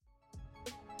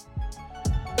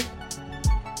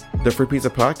The Free Pizza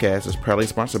Podcast is proudly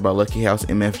sponsored by Lucky House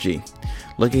MFG.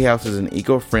 Lucky House is an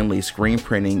eco-friendly screen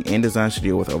printing and design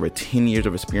studio with over 10 years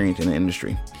of experience in the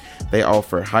industry. They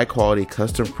offer high-quality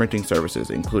custom printing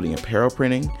services, including apparel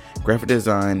printing, graphic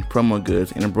design, promo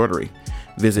goods, and embroidery.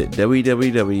 Visit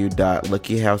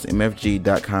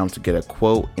www.luckyhousemfg.com to get a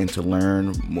quote and to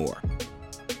learn more.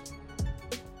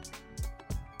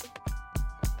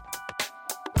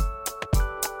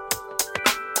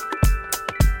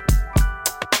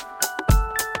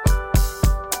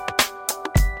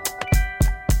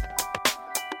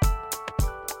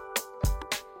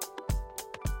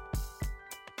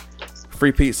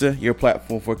 Free Pizza, your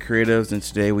platform for creatives, and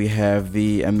today we have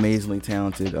the amazingly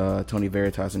talented Tony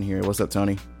Veritas in here. What's up,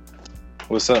 Tony?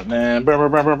 What's up, man? Yo,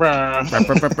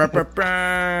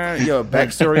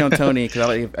 backstory on Tony, because I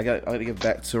like to give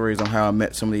backstories on how I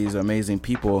met some of these amazing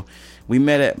people. We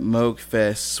met at Moog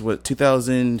Fest,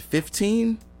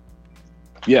 2015?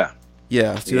 Yeah.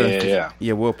 Yeah.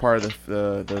 We're part of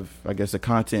the I guess the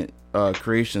content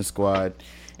creation squad,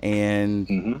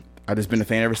 and I've just been a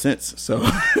fan ever since. So,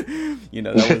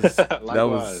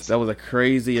 that was a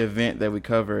crazy event that we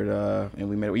covered, and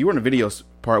we met. You were in the video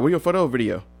part. Were you a photo or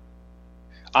video?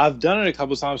 I've done it a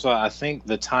couple times. So I think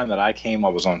the time that I came, I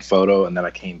was on photo, and then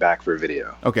I came back for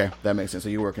video. Okay, that makes sense. So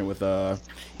you're working with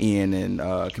Ian and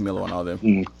Camilo and all them.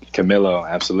 Camilo,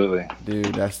 absolutely,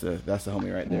 dude. That's the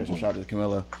homie right there. So shout out to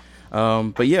Camilo.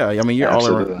 But yeah, I mean, you're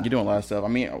absolutely all around. You're doing a lot of stuff. I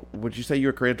mean, would you say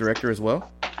you're a creative director as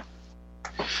well?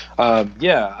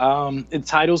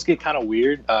 Titles get kind of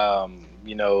weird. I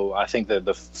think that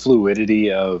the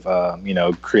fluidity of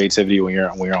creativity when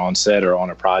you're on set or on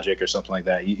a project or something like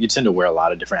that, you tend to wear a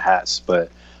lot of different hats.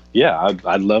 But yeah,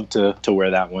 I'd love to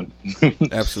wear that one.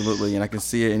 Absolutely, and I can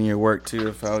see it in your work too,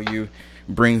 of how you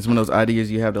bring some of those ideas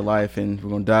you have to life, and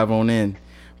we're gonna dive on in.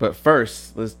 But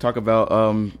first, let's talk about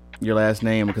your last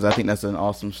name, because I think that's an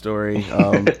awesome story.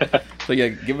 So yeah,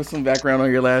 give us some background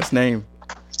on your last name.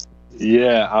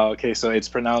 Yeah. Okay. So it's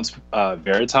pronounced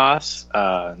Veritas,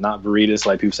 not Veritas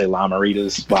like people say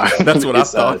Lamaritas. That's what I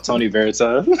thought. Tony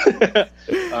Veritas.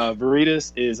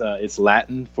 Veritas is it's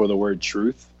Latin for the word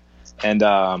truth, and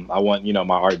I want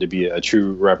my art to be a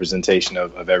true representation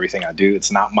of everything I do.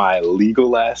 It's not my legal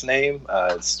last name.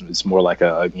 It's more like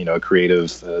a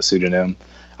creative pseudonym.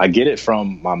 I get it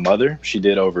from my mother. She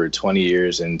did over 20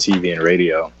 years in TV and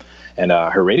radio. And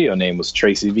her radio name was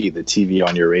Tracy V, the TV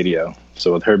on your radio.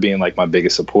 So with her being like my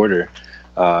biggest supporter,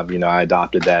 I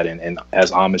adopted that and as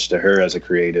homage to her as a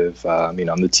creative, I'm the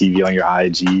TV on your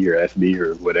IG or FB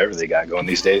or whatever they got going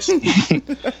these days.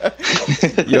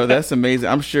 Yo, that's amazing.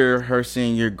 I'm sure her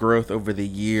seeing your growth over the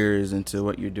years into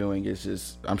what you're doing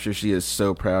I'm sure she is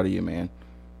so proud of you, man.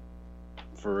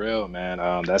 For real, man.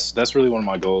 That's really one of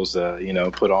my goals to,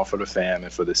 put on for the fam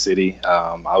and for the city.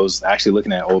 I was actually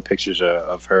looking at old pictures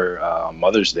of her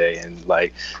Mother's Day and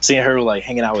like seeing her like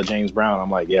hanging out with James Brown. I'm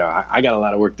like, yeah, I got a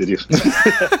lot of work to do.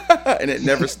 And it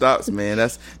never stops, man.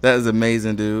 That is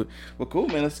amazing, dude. Well, cool,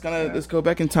 man. Let's go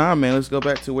back in time, man. Let's go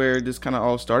back to where this kind of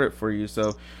all started for you.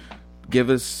 So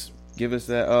give us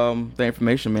that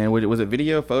information, man. Was it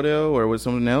video, photo, or was it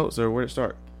something else, or where did it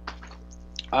start?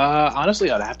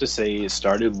 Honestly, I'd have to say it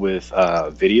started with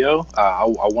video. I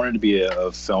wanted to be a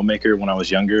filmmaker when I was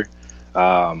younger.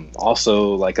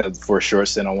 Also, for a short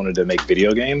stint, I wanted to make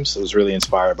video games. I was really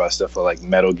inspired by stuff like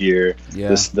Metal Gear,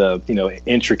 the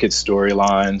intricate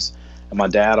storylines. And my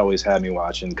dad always had me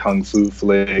watching kung fu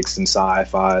flicks and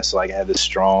sci-fi, so I had this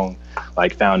strong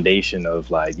foundation of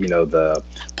the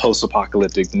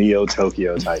post-apocalyptic Neo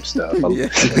Tokyo type stuff.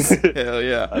 Yes. Hell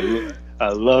yeah. I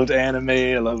loved anime.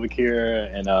 I love Akira,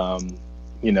 and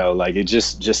it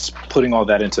just putting all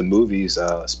that into movies.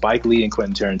 Spike Lee and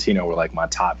Quentin Tarantino were like my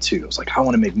top two. I was like, I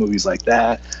want to make movies like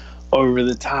that, over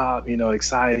the top,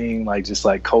 exciting,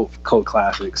 cult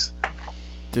classics.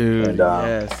 Dude, and,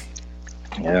 yes.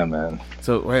 Yeah, man.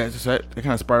 So that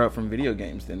kind of sparked out from video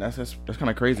games. Then that's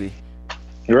kind of crazy.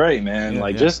 You're right, man.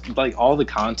 Just all the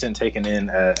content taken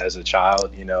in as a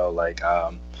child.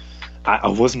 I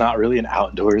was not really an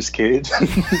outdoors kid.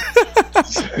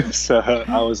 So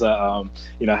I was, I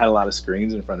had a lot of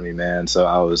screens in front of me, man. So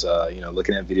I was,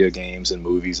 looking at video games and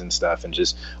movies and stuff and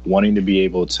just wanting to be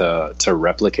able to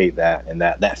replicate that and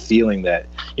that feeling that,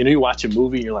 you watch a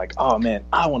movie and you're like, oh man,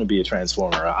 I want to be a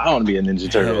Transformer. I want to be a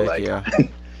Ninja Turtle. Absolutely.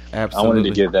 I wanted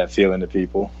to give that feeling to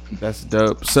people. That's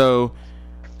dope. So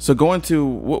going to,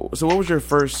 what was your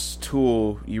first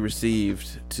tool you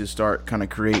received to start kind of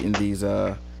creating these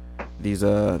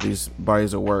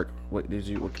bodies of work? What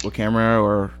camera,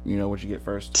 or what'd you get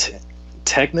first?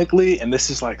 technically, and this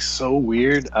is like so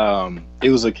weird, it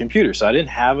was a computer, so I didn't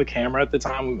have a camera at the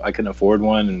time. I couldn't afford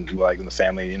one, and like in the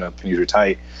family, pennies were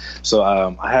tight. So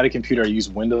I had a computer. I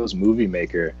used Windows Movie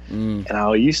Maker, and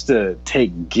I used to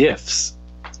take GIFs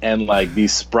and like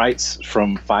these sprites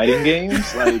from fighting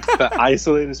games, like the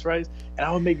isolated sprites, and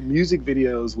I would make music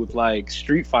videos with like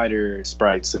Street Fighter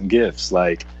sprites and GIFs.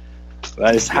 Like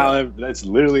that's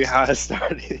literally how I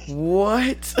started.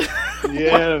 What?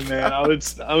 Yeah, man. I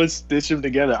would stitch them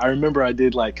together. I remember I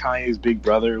did like Kanye's Big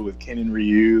Brother with Ken and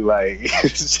Ryu. Like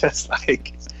it's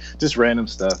just random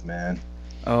stuff, man.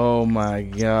 Oh my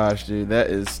gosh, dude.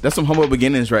 That's some humble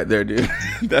beginnings right there, dude.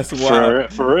 That's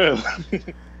wild. For real.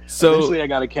 So eventually I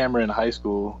got a camera in high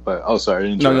school, but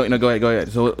sorry. No, go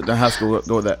ahead. So the high school,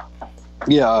 go with that.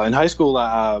 Yeah, in high school,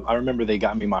 I remember they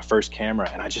got me my first camera,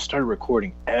 and I just started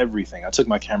recording everything. I took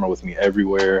my camera with me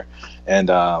everywhere,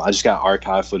 and I just got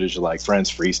archive footage of like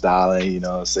friends freestyling, you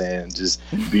know what I'm saying, just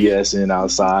BSing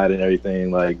outside and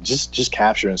everything, like just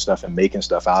capturing stuff and making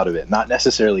stuff out of it, not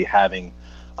necessarily having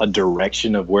a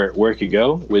direction of where it could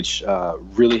go, which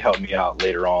really helped me out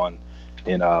later on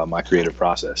in my creative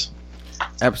process.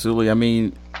 Absolutely. I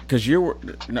mean, because you're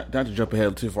not to jump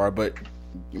ahead too far, but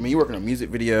I mean, you're working on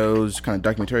music videos, kind of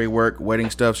documentary work, wedding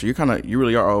stuff. So you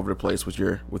really are all over the place with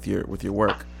your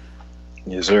work.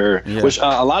 Yes, sir. Yeah. Which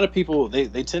a lot of people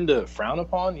they tend to frown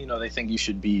upon. They think you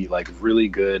should be like really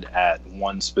good at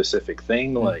one specific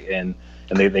thing, like and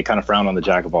they kind of frown on the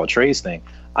jack of all trades thing.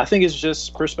 I think it's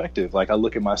just perspective. Like I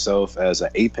look at myself as an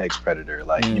apex predator.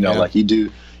 Like like you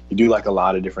do like a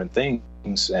lot of different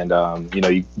things, and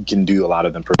you can do a lot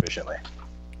of them proficiently.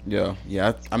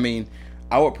 Yeah. I mean,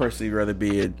 I would personally rather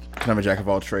be kind of a jack of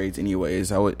all trades anyways.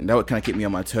 That would kind of keep me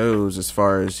on my toes as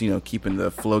far as, keeping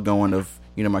the flow going of,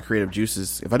 my creative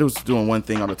juices. If I was doing one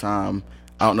thing all the time,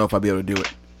 I don't know if I'd be able to do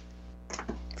it.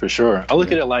 For sure. I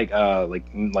look at it like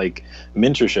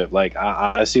mentorship. Like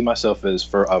I see myself as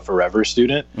a forever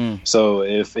student. So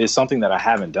if it's something that I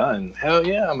haven't done, hell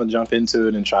yeah, I'm going to jump into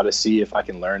it and try to see if I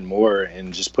can learn more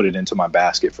and just put it into my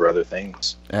basket for other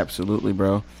things. Absolutely,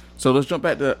 bro. So let's jump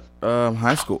back to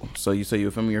high school. So you say you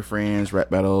were filming your friends,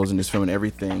 rap battles, and just filming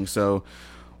everything. So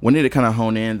when did it kind of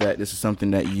hone in that this is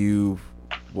something that you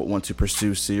would want to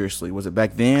pursue seriously? Was it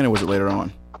back then or was it later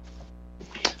on?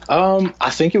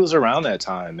 I think it was around that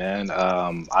time, man.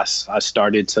 I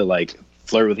started to like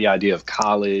flirt with the idea of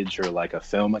college or like a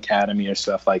film academy or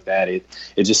stuff like that. It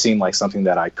just seemed like something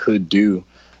that I could do.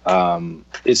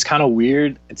 It's kind of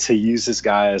weird to use this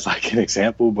guy as like an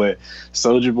example, but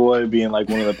Soulja Boy being like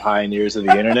one of the pioneers of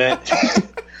the internet,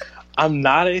 I'm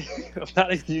not a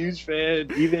huge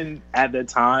fan. Even at the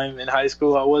time in high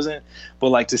school, I wasn't. But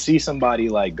like to see somebody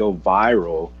like go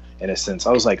viral in a sense,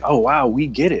 I was like, oh wow, we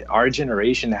get it. Our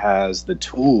generation has the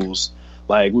tools.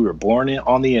 Like we were born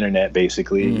on the internet,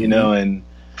 basically, and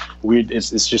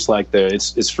it's just like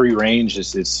it's free range,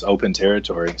 it's open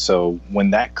territory. So when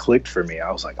that clicked for me,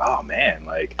 I was like, oh man,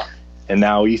 like, and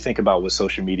now you think about what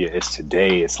social media is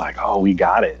today, it's like, oh, we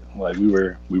got it. Like we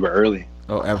were early.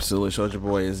 Oh, absolutely. Soulja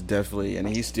Boy is definitely, and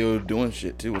he's still doing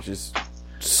shit too, which is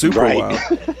super wild.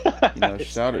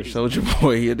 Shout out Soulja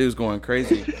Boy. That dude's going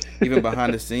crazy, even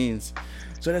behind the scenes.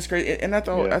 So that's great. And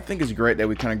I think it's great that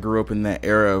we kind of grew up in that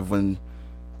era of when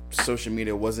social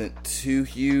media wasn't too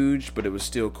huge, but it was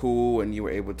still cool, and you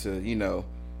were able to,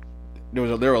 there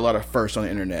were a lot of firsts on the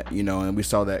internet, and we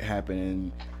saw that happen,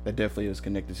 and that definitely was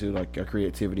connected to like our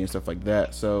creativity and stuff like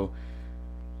that. So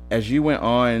as you went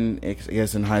on, I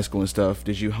guess in high school and stuff,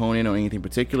 did you hone in on anything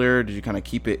particular? Did you kind of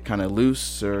keep it kind of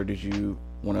loose, or did you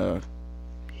want to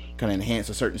kind of enhance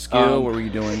a certain skill? What were you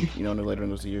doing, later in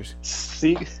those years?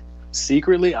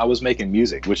 Secretly, I was making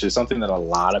music, which is something that a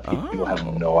lot of people have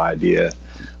no idea.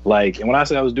 Like, and when I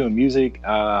say I was doing music,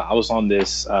 I was on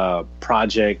this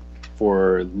project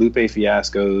for Lupe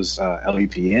Fiasco's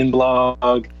LEPN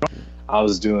blog. I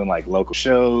was doing like local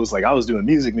shows, like I was doing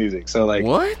music. So like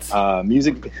what?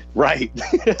 Music, right?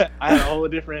 I had a whole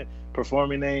different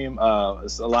performing name. A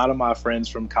lot of my friends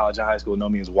from college and high school know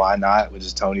me as Why Not, which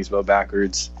is Tony spelled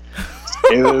backwards.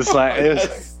 It was like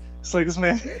it's like this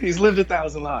man, he's lived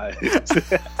 1,000 lives.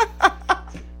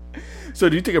 So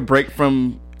did you take a break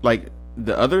from like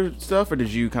the other stuff, or did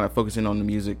you kind of focus in on the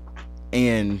music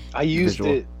and I used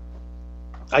it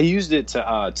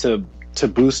to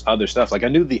boost other stuff. Like I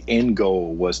knew the end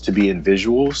goal was to be in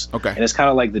visuals. Okay. And it's kind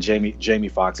of like the Jamie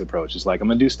Foxx approach. It's like, I'm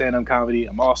gonna do stand-up comedy.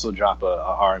 I'm also drop a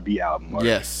R&B album.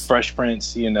 Or Fresh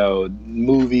Prince,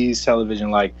 movies,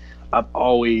 television. Like I've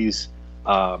always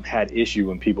had issue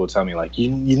when people tell me like, you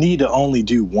need to only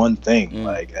do one thing.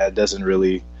 Like that doesn't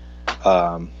really,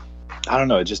 I don't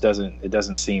know. It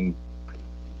doesn't seem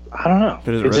I don't know.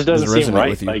 It just doesn't seem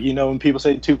right. Like, you know, when people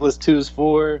say 2 + 2 is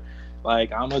 4,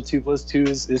 like I'm a 2 + 2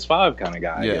 is 5 kind of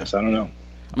guy. Yeah. I guess. I don't know.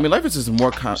 I mean, life is just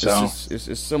more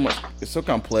it's so much. It's so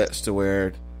complex to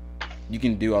where you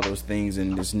can do all those things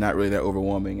and it's not really that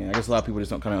overwhelming. And I guess a lot of people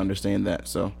just don't kind of understand that.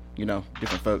 So, you know,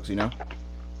 different folks, you know.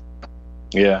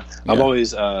 Yeah. I've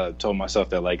always told myself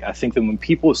that, like, I think that when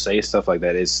people say stuff like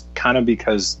that, it's kind of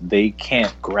because they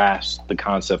can't grasp the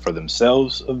concept for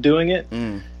themselves of doing it.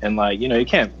 And, like, you know, you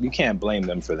can't blame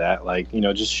them for that. Like, you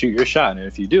know, just shoot your shot. And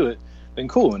if you do it, then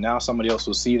cool. And now somebody else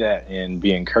will see that and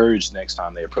be encouraged next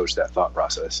time they approach that thought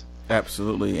process.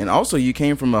 Absolutely. And also, you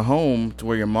came from a home to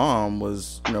where your mom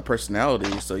was, you know,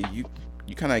 personality. So you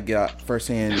kind of got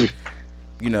firsthand,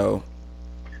 you know,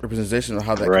 representation of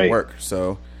how that can work.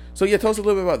 So yeah, tell us a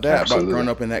little bit about that, about growing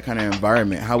up in that kind of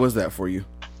environment. How was that for you?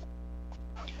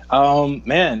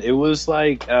 Man, it was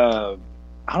like, I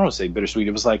don't want to say bittersweet.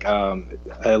 It was like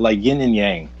yin and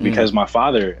yang, because my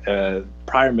father,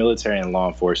 prior military and law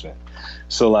enforcement.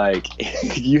 So like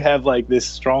you have like this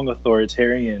strong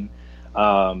authoritarian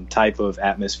type of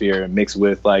atmosphere mixed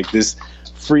with like this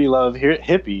free love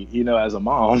hippie, you know, as a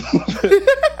mom.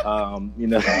 You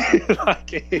know,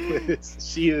 like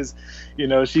she is, you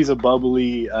know, she's a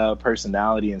bubbly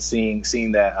personality, and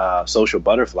seeing that social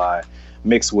butterfly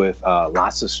mixed with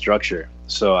lots of structure.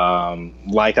 So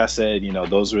like I said, you know,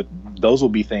 those will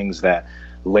be things that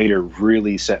later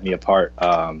really set me apart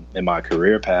in my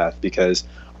career path, because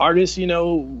artists, you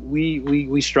know,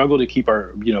 we struggle to keep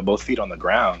our, you know, both feet on the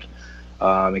ground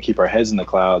and keep our heads in the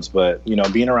clouds. But, you know,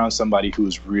 being around somebody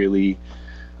who's really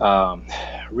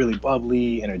really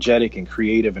bubbly, energetic, and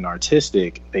creative and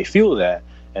artistic, they feel that.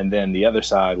 And then the other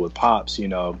side with Pops, you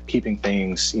know, keeping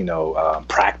things, you know,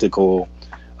 practical,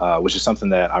 which is something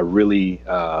that I really,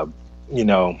 you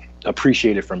know,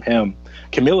 appreciated from him.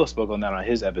 Camilo spoke on that on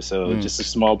his episode. Just a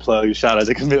small plug. Shout out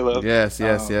to Camilo. Yes.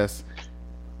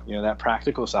 You know, that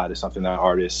practical side is something that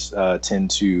artists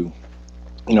tend to, you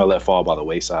know, let fall by the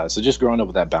wayside. So just growing up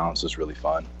with that balance was really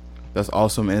fun. That's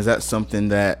awesome. And is that something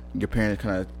that your parents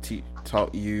kind of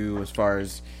taught you as far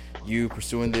as you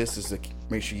pursuing this, is to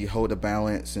make sure you hold the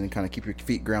balance and kind of keep your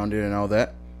feet grounded and all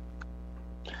that?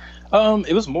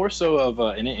 It was more so of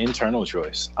an internal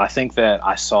choice. I think that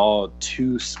I saw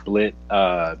two split,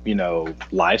 you know,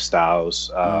 lifestyles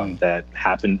that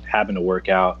happened to work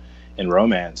out in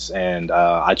romance, and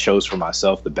I chose for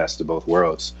myself the best of both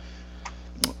worlds.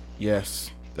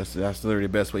 Yes, that's literally the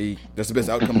best way. That's the best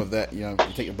outcome of that. You know,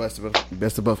 you take the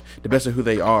best of who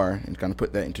they are, and kind of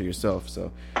put that into yourself.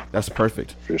 So that's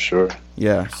perfect. For sure.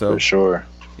 Yeah. So for sure.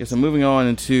 Yeah. So moving on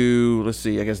into, let's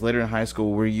see, I guess later in high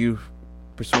school, were you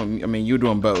pursuing? I mean, you were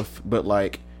doing both, but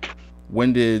like,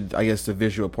 when did, I guess, the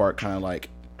visual part kind of like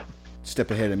step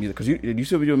ahead of music? Because you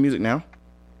still be doing music now?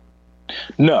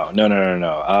 No.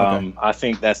 Okay. I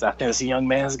think that's a young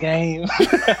man's game.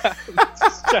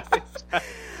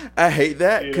 I hate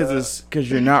that because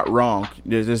you're not wrong.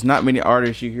 There's not many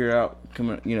artists you hear out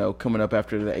coming up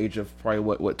after the age of probably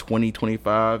what 20,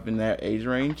 25 in that age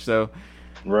range. So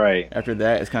right after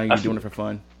that, it's kind of you doing it for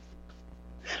fun.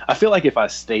 I feel like if I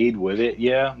stayed with it,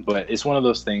 yeah, but it's one of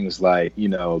those things like, you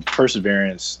know,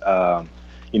 perseverance,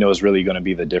 you know, is really going to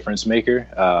be the difference maker.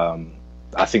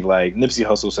 I think like Nipsey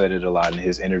Hussle said it a lot in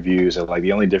his interviews, of like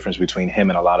the only difference between him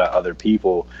and a lot of other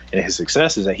people and his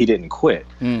success is that he didn't quit.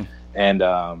 And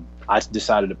I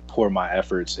decided to pour my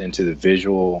efforts into the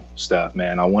visual stuff,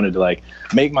 man. I wanted to like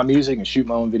make my music and shoot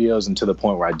my own videos, and to the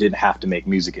point where I didn't have to make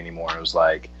music anymore. It was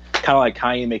like kind of like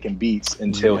Kanye making beats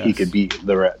until he could beat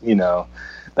the rap, you know.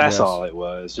 That's all it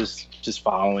was. Just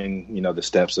following, you know, the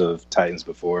steps of Titans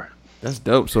before. That's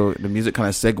dope. So the music kind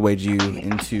of segued you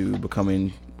into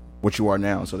becoming what you are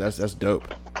now. So that's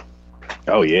dope.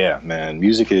 Oh yeah, man.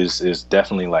 Music is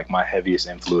definitely like my heaviest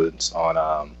influence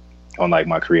on like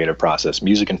my creative process,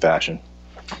 music and fashion.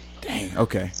 Dang.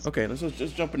 Okay. Let's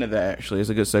just jump into that. Actually, it's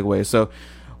a good segue. So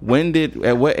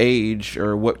at what age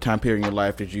or what time period in your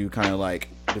life did you kind of like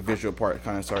the visual part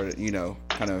kind of started, you know,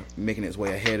 kind of making its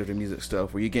way ahead of the music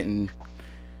stuff? Were you getting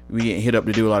hit up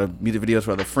to do a lot of music videos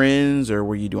for other friends, or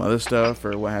were you doing other stuff,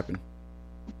 or what happened?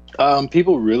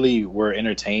 People really were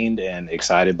entertained and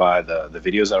excited by the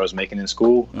videos that I was making in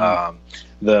school.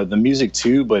 The music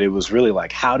too, but it was really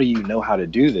like, how do you know how to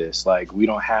do this? Like, we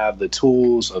don't have the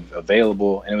tools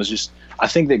available. And it was just, I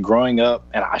think that growing up,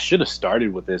 and I should have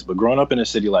started with this, but growing up in a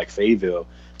city like Fayetteville,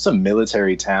 it's a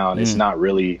military town. It's not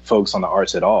really focused on the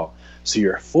arts at all. So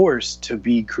you're forced to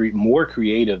be more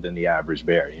creative than the average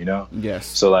bear, you know? Yes.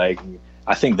 So like,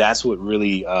 I think that's what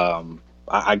really,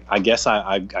 I guess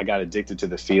I got addicted to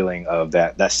the feeling of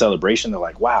that celebration. They're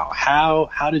like, wow,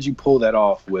 how did you pull that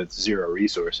off with zero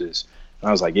resources? And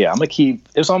I was like, yeah, I'm gonna keep.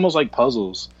 It's almost like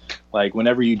puzzles. Like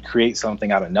whenever you create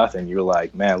something out of nothing, you're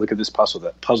like, man, look at this puzzle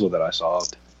that I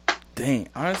solved. Dang,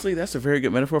 honestly, that's a very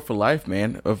good metaphor for life,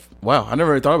 man. Wow, I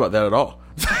never really thought about that at all.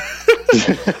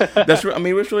 That's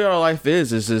really all life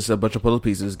is just a bunch of puzzle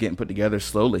pieces getting put together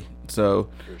slowly. So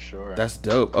For sure. that's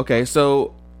dope. Okay,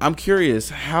 so I'm curious,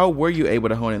 how were you able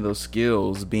to hone in those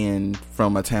skills being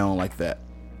from a town like that?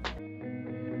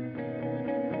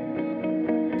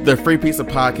 The Free Pizza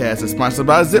Podcast is sponsored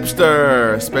by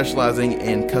Zipster, specializing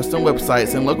in custom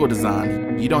websites and logo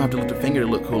design. You don't have to lift a finger to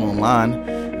look cool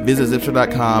online. Visit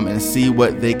Zipster.com and see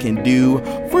what they can do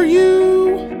for you.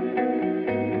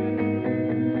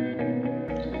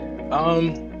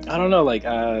 I don't know. Like,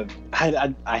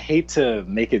 I hate to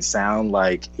make it sound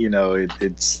like, you know,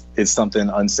 it's something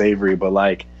unsavory, but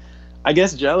like, I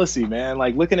guess jealousy, man.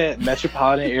 Like looking at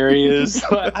metropolitan areas.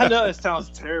 I know it sounds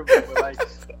terrible, but like,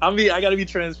 I gotta be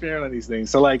transparent on these things.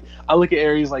 So like, I look at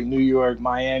areas like New York,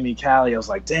 Miami, Cali. I was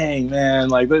like, dang, man,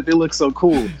 like they look so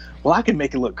cool. Well, I can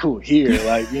make it look cool here.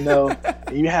 Like, you know,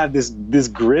 you have this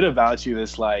grit about you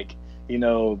that's like, you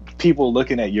know, people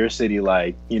looking at your city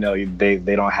like, you know, they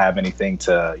don't have anything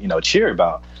to, you know, cheer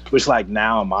about. Which like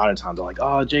now in modern times, they're like,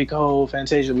 oh, J. Cole,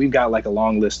 Fantasia. We've got like a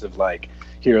long list of like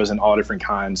heroes in all different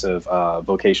kinds of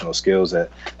vocational skills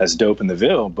that's dope in the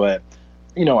Ville. But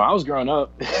you know, when I was growing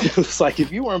up, it was like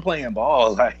if you weren't playing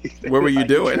ball, like what were you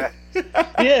doing?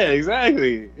 Yeah,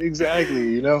 exactly.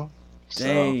 You know.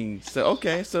 Dang. So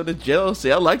okay, so the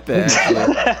jealousy, I like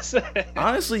that.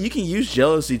 Honestly, you can use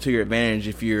jealousy to your advantage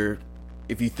if you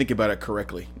think about it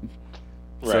correctly.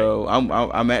 Right. So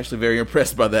I'm actually very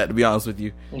impressed by that, to be honest with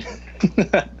you.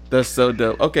 That's so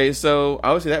dope. Okay, so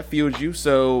obviously that fueled you.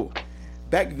 So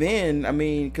back then, I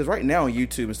mean, because right now on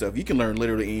YouTube and stuff, you can learn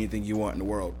literally anything you want in the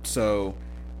world. So,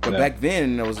 but back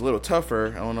then it was a little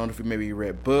tougher. I don't know if you maybe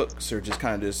read books or just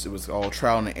kind of it was all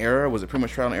trial and error. Was it pretty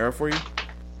much trial and error for you?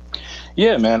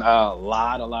 Yeah, man, a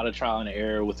lot of trial and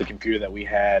error with the computer that we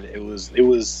had. It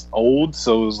was old,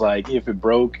 so it was like if it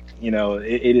broke, you know,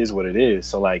 it is what it is.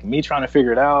 So like me trying to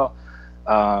figure it out,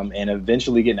 and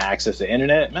eventually getting access to the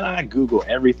internet, man, I Google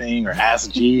everything or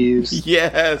ask Jeeves.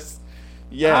 Yes.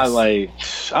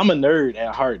 I'm a nerd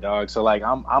at heart, dog. So like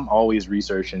I'm always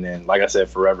researching, and like I said,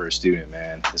 forever a student,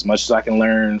 man. As much as I can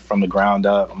learn from the ground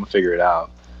up, I'm gonna figure it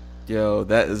out. Yo,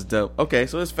 that is dope. Okay,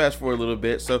 so let's fast forward a little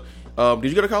bit. So, did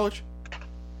you go to college?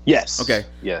 Yes. Okay.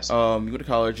 Yes. You go to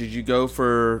college. Did you go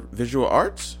for visual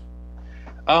arts?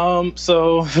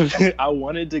 So I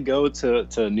wanted to go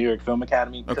to New York Film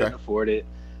Academy. Couldn't afford it.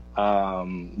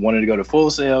 Wanted to go to Full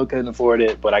Sail. Couldn't afford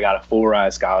it. But I got a full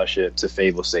ride scholarship to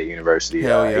Fayetteville State University,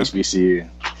 HBCU.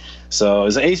 So it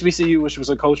was an HBCU, which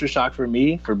was a culture shock for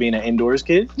me for being an indoors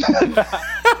kid.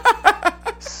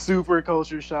 Super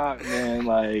culture shock, man.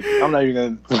 Like I'm not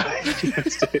even gonna.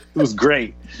 It was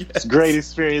great. Yes. It's a great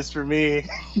experience for me.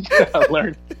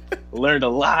 I learned a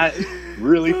lot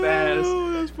really fast.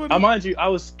 That's funny. Mind you, I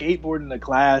was skateboarding the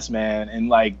class, man, and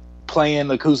like playing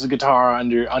the acoustic guitar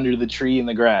under the tree in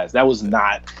the grass. That was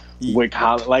not what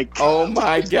college. Like, oh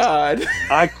my god!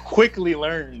 I quickly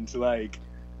learned like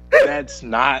that's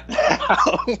not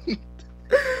how.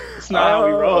 It's not how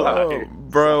we roll out here.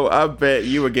 Bro, I bet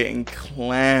you were getting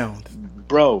clowned.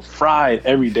 Bro, fried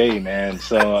every day, man.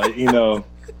 So, you know,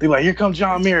 be like, here comes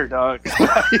John Muir, dog.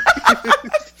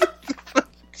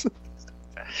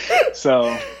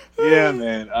 So, yeah,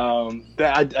 man.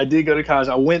 I did go to college.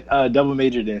 I went double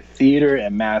majored in theater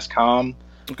and mass comm.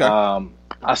 Okay.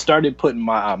 I started putting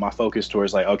my focus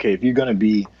towards like, okay, if you're going to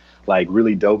be like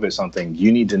really dope at something,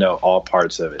 you need to know all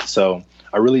parts of it. So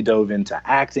I really dove into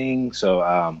acting.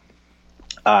 So,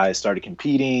 I started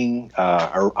competing,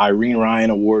 Irene Ryan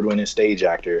award-winning stage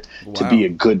actor, to be a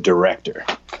good director.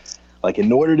 Like,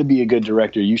 in order to be a good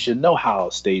director, you should know how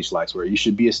stage lights work. You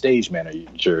should be a stage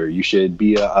manager. You should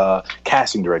be a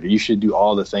casting director. You should do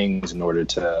all the things in order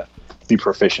to be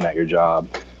proficient at your job.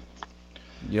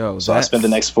 So I spent the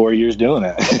next 4 years doing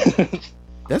that.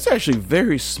 That's actually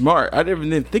very smart. I didn't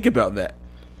even think about that.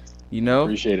 You know?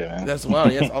 Appreciate it, man. That's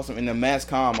wild. That's awesome. And the mass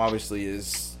comm obviously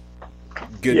is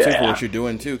good too for what you're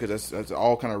doing too, because that's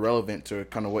all kind of relevant to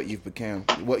kind of what you've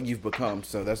become.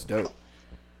 So that's dope.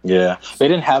 Yeah, they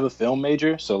didn't have a film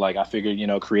major, so like I figured, you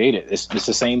know, create it. It's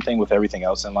the same thing with everything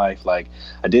else in life. Like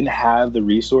I didn't have the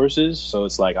resources, so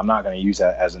it's like I'm not going to use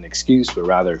that as an excuse, but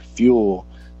rather fuel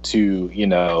to, you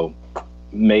know,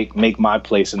 make my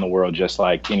place in the world just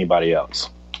like anybody else.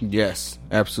 Yes,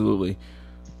 absolutely.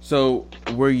 So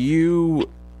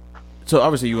So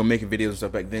obviously you were making videos and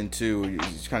stuff back then too. You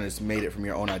just kind of just made it from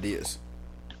your own ideas.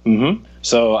 Mm-hmm.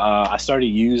 So I started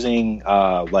using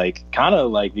like kind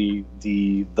of like the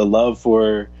love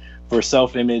for for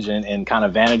self-image and kind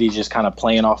of vanity, just kind of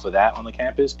playing off of that on the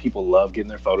campus. People love getting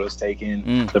their photos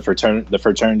taken. The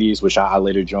fraternities, which I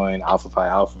later joined, Alpha Phi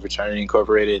Alpha Fraternity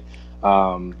Incorporated.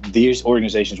 These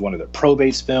organizations wanted their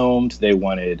probates filmed. They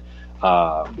wanted,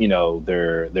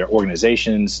 their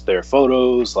organizations, their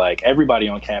photos. Like, everybody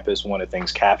on campus wanted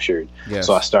things captured. Yes.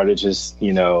 So I started just,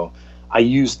 I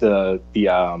used the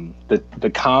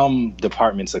comm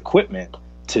department's equipment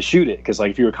to shoot it, because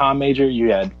like if you were a comm major, you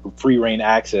had free reign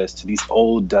access to these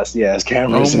old dusty ass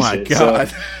cameras. Oh my god!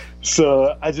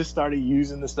 So I just started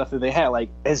using the stuff that they had. Like,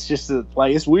 it's just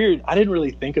it's weird. I didn't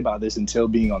really think about this until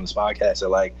being on this podcast. So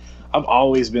like, I've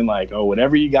always been like, oh,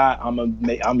 whatever you got, I'm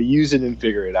gonna use it and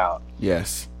figure it out.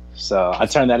 Yes. So I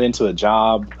turned that into a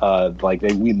job.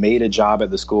 We made a job at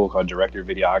the school called director of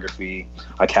videography.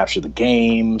 I captured the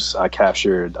games. I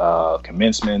captured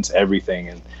commencements, everything,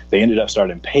 and they ended up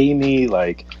starting to pay me.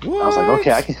 Like, what? I was like,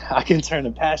 okay, I can turn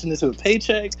a passion into a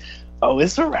paycheck. Oh,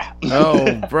 it's a wrap.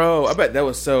 Oh, bro, I bet that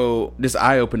was so just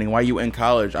eye opening. While you were in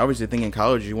college, obviously, thinking in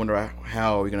college, you wonder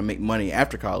how you're gonna make money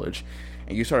after college,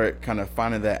 and you started kind of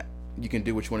finding that you can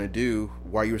do what you want to do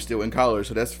while you were still in college.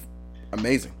 So that's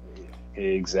amazing.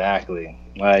 Exactly.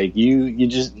 Like you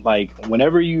just like,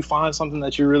 whenever you find something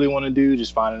that you really want to do,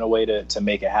 just finding a way to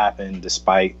make it happen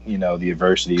despite, the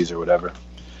adversities or whatever.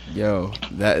 Yo,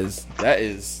 that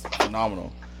is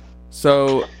phenomenal.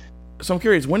 So I'm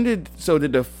curious,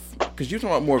 because you were talking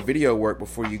about more video work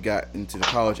before you got into the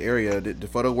college area, did the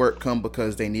photo work come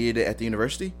because they needed it at the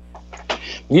university?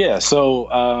 Yeah. So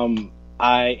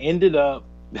I ended up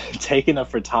taking a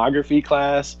photography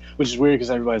class, which is weird because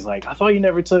everybody's like, I thought you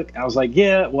never took. And I was like,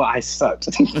 yeah, well, I sucked.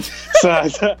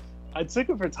 So I took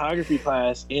a photography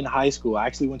class in high school. I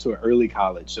actually went to an early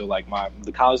college. So like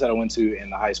the college that I went to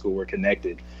and the high school were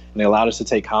connected, and they allowed us to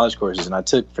take college courses. And I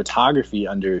took photography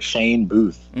under Shane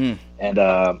Booth. And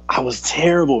I was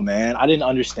terrible, man. I didn't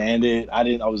understand it. I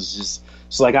was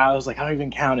like, I don't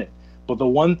even count it. But the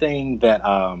one thing that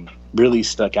really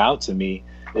stuck out to me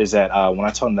is that when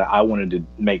I told him that I wanted to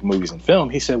make movies and film,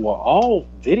 he said, well, all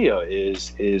video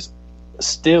is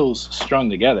stills strung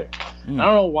together. I don't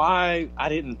know why I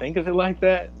didn't think of it like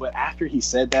that, but after he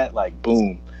said that, like,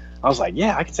 boom, I was like,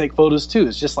 yeah, I can take photos too.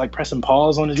 It's just like pressing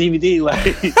pause on a DVD.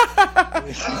 Like,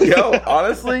 yo,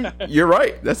 honestly, you're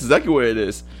right. That's exactly what it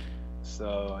is.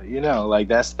 So, like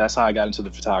that's how I got into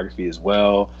the photography as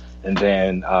well. And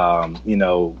then,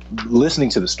 listening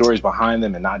to the stories behind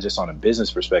them, and not just on a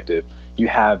business perspective, you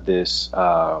have this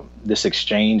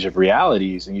exchange of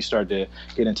realities, and you start to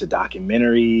get into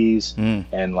documentaries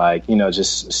and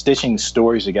just stitching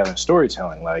stories together in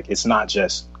storytelling. Like, it's not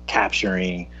just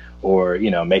capturing or,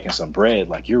 making some bread.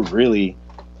 Like, you're really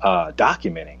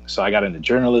documenting. So I got into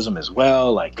journalism as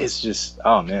well. Like, it's just,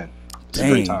 oh man, it's a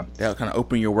great time. That'll kind of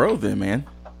open your world then, man.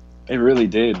 It really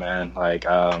did, man. Like,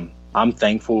 I'm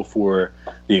thankful for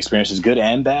the experiences, good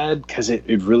and bad, because it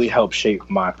really helped shape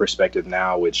my perspective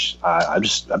now, which I'd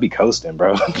be coasting,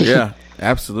 bro. Yeah,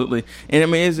 absolutely. And I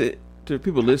mean, to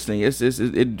people listening,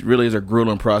 it really is a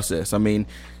grueling process. I mean,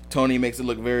 Tony makes it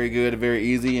look very good, very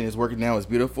easy, and his work now is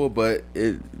beautiful, but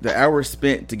the hours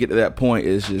spent to get to that point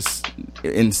is just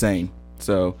insane.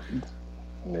 So,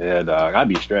 yeah, dog, I'd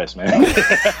be stressed, man.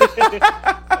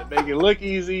 Make it look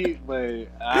easy, but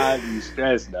I'd be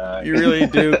stressed, dog. You really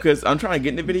do, because I'm trying to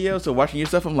get in the video, so watching your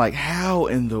stuff, I'm like, how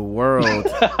in the world?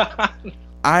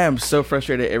 I am so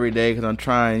frustrated every day because I'm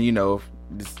trying,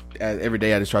 every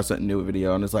day I just try something new with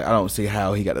video, and it's like, I don't see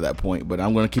how he got to that point, but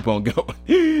I'm going to keep on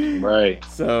going. Right.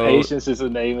 So patience is the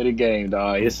name of the game,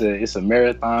 dog. It's a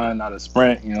marathon, not a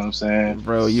sprint, you know what I'm saying?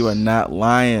 Bro, you are not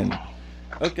lying.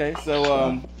 Okay,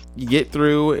 so you get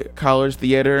through college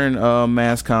theater and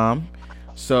mass comm.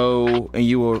 So, and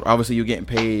you're getting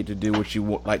paid to do what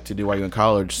you like to do while you're in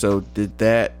college. So, did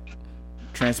that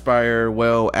transpire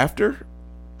well after?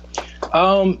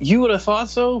 You would have thought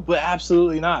so, but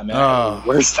absolutely not, man.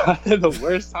 The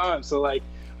worst time. So, like,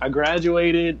 I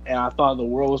graduated and I thought the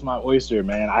world was my oyster,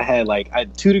 man. I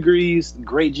had 2 degrees,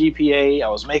 great GPA. I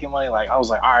was making money. Like, I was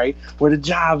like, all right, where the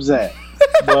jobs at?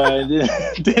 But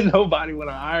didn't nobody want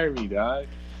to hire me, dog.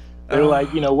 They were like,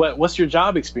 what's your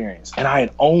job experience? And I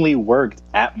had only worked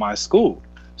at my school.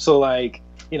 So like,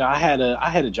 I had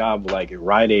a job like at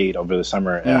Rite Aid over the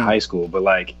summer at high school, but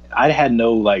like I had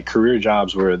no like career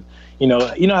jobs where, you know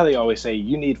how they always say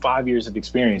you need 5 years of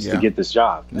experience to get this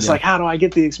job. It's like, how do I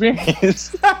get the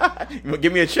experience?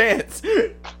 Give me a chance.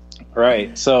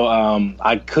 Right. So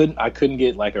I couldn't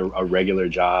get like a regular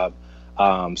job.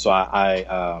 So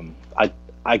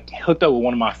I hooked up with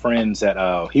one of my friends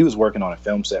that he was working on a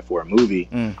film set for a movie.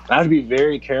 And I have to be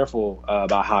very careful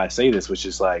about how I say this, which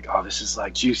is like, oh, this is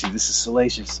like juicy, this is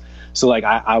salacious. So like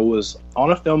I was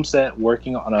on a film set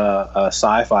working on a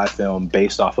sci-fi film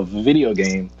based off of a video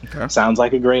game. Okay. Sounds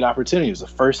like a great opportunity. It was the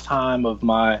first time of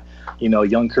my,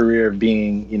 young career of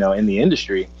being, in the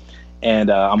industry.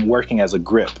 And I'm working as a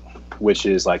grip, which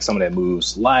is like someone that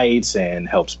moves lights and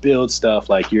helps build stuff.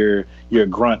 Like you're a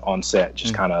grunt on set,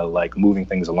 just kind of like moving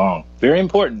things along. Very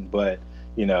important, but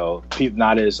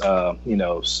not as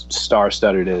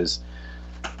star-studded as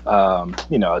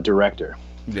a director.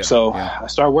 I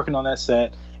started working on that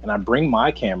set, and I bring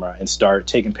my camera and start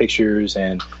taking pictures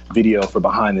and video for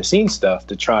behind the scenes stuff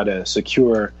to try to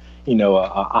secure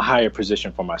a higher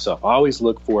position for myself. I always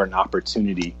look for an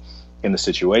opportunity in the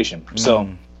situation. So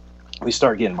we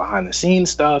start getting behind the scenes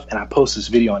stuff, and I post this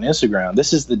video on Instagram.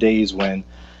 This is the days when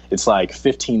it's like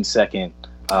 15-second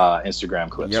Instagram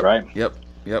clips, right?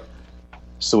 Yep.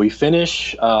 So we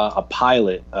finish a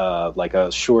pilot, like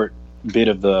a short bit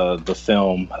of the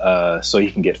film, so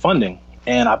he can get funding.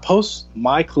 And I post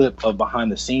my clip of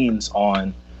behind the scenes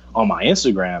on my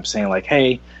Instagram saying like,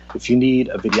 hey, if you need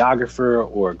a videographer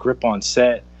or a grip on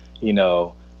set,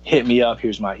 hit me up.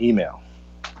 Here's my email.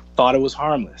 Thought it was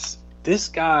harmless. This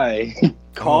guy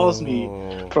calls me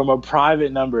from a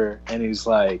private number, and he's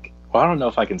like, well, I don't know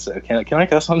if I can say, can I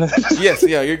cuss on this? Yes,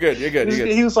 yeah, you're good.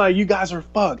 He was like, you guys are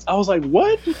fucked. I was like,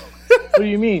 what? What do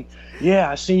you mean?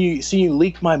 Yeah, I seen you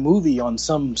leak my movie on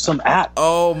some app.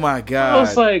 Oh my God. I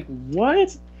was like,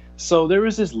 what? So there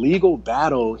was this legal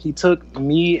battle. He took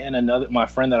me and my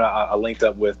friend that I linked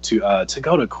up with to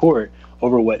go to court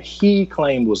over what he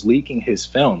claimed was leaking his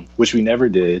film, which we never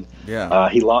did. Yeah.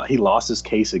 He lost his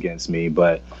case against me,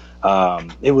 but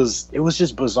it was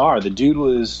just bizarre. The dude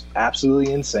was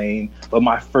absolutely insane. But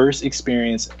my first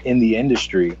experience in the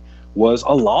industry was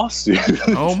a lawsuit.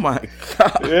 Oh my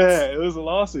God. Yeah, it was a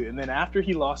lawsuit. And then after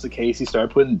he lost the case, he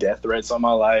started putting death threats on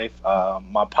my life.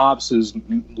 My pops, who's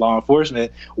law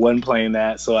enforcement, wasn't playing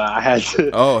that, so I had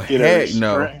to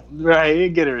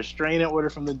get a restraining order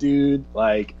from the dude.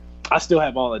 Like, I still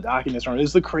have all the documents from it. It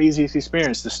was the craziest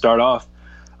experience to start off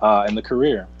in the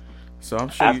career. So I'm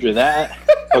sure after that,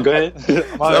 oh, go ahead. So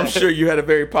I'm sure you had a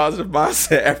very positive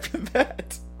mindset after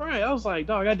that. Right, I was like,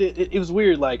 dog, I did. It was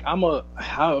weird. Like,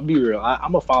 I'll be real.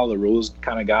 I'm a follow the rules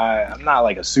kind of guy. I'm not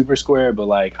like a super square, but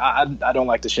like, I don't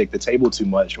like to shake the table too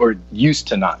much, or used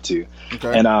to not to.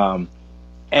 Okay. And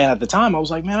at the time, I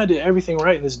was like, man, I did everything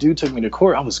right, and this dude took me to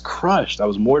court. I was crushed. I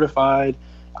was mortified.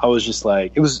 I was just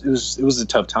like, it was a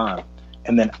tough time.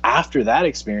 And then after that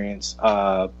experience,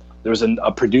 there was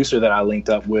a producer that I linked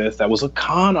up with that was a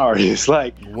con artist.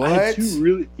 Like, what? I had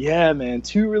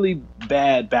two really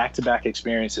bad back-to-back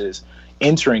experiences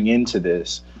entering into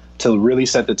this to really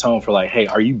set the tone for like, hey,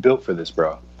 are you built for this,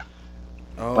 bro?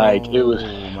 Oh, like, it was.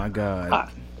 Oh my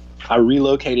God. I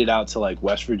relocated out to like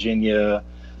West Virginia,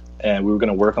 and we were going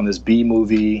to work on this B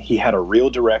movie. He had a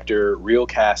real director, real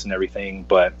cast and everything,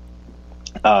 but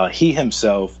he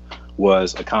himself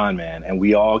was a con man, and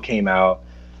we all came out.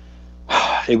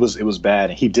 It was bad,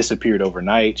 and he disappeared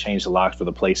overnight, changed the locks for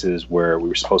the places where we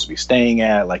were supposed to be staying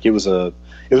at. Like, it was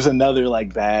another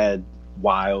like bad,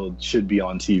 wild, should be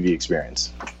on TV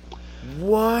experience.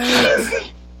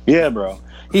 What? Yeah, bro.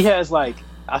 He has like,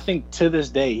 I think to this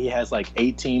day, he has like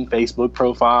 18 Facebook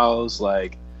profiles.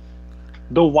 Like,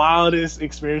 the wildest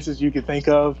experiences you could think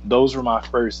of. Those were my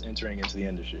first entering into the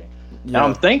industry. Yeah. And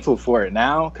I'm thankful for it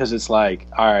now, because it's like,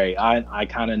 all right, I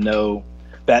kind of know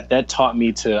that taught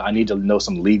me I need to know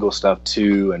some legal stuff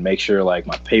too, and make sure like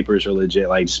my papers are legit.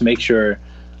 Like, just make sure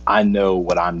I know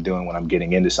what I'm doing when I'm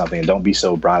getting into something, and don't be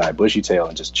so bright-eyed, bushy-tailed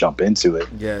and just jump into it.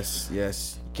 Yes.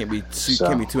 Can't be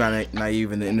too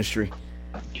naive in the industry.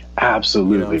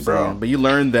 Absolutely, bro. But you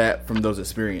learned that from those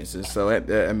experiences. So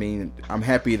I mean, I'm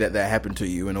happy that happened to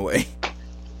you in a way.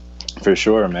 For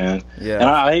sure, man. Yeah. And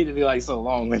I hate to be like so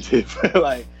long-winded, but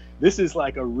like, this is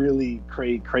like a really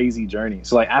crazy journey.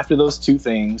 So like, after those two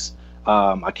things,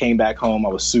 I came back home. I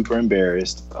was super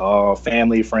embarrassed.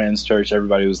 Family, friends, church,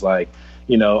 everybody was like,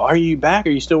 are you back? Are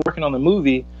you still working on the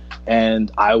movie?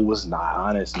 And I was not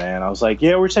honest, man. I was like,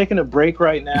 yeah, we're taking a break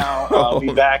right now. I'll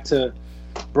be back to...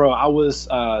 Bro, I was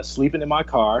sleeping in my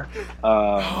car.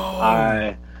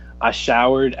 I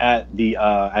showered at the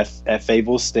at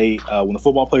Fayetteville State. When the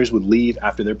football players would leave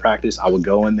after their practice, I would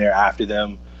go in there after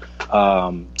them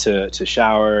to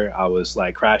shower. I was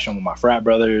like crashing with my frat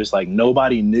brothers. Like,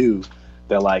 nobody knew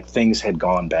that like things had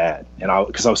gone bad, and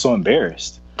because I was so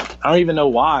embarrassed. I don't even know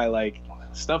why. Like,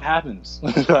 stuff happens.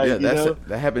 Like,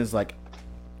 that happens like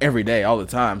every day, all the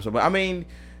time. So, but I mean,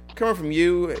 coming from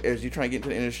you as you try to get into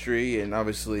the industry, and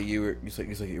obviously you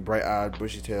you're bright-eyed,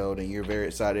 bushy-tailed, and you're very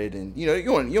excited, and you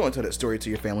want to tell that story to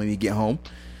your family when you get home.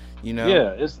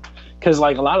 Yeah, it's because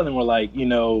like a lot of them were like,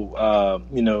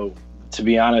 to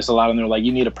be honest, a lot of them were like,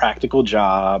 you need a practical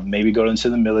job, maybe go into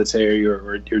the military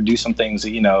or do some things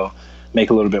that make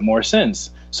a little bit more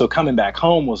sense. So coming back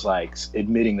home was like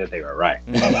admitting that they were right.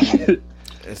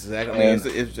 Exactly.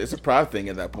 It's a pride thing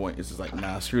at that point. It's just like,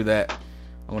 nah, screw that.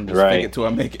 I want to just fake it till I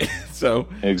make it. So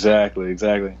exactly.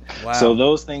 Wow. So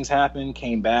those things happened,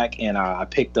 came back, and I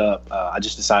picked up. I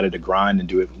just decided to grind and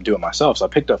do it myself. So I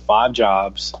picked up 5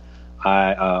 jobs.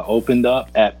 I opened up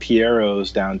at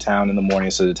Piero's downtown in the morning.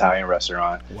 It's an Italian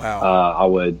restaurant. Wow. I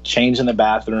would change in the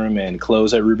bathroom and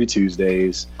close at Ruby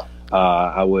Tuesdays.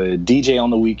 I would DJ on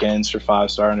the weekends for 5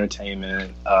 Star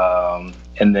Entertainment.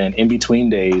 And then in between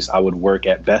days, I would work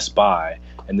at Best Buy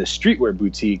and the streetwear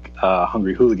boutique,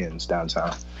 Hungry Hooligans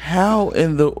downtown. How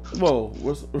in the... Whoa,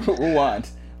 rewind.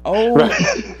 Oh,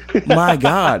 right. My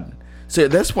God. So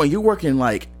at this point, you're working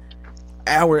like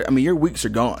hours. I mean, your weeks are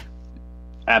gone.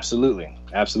 Absolutely.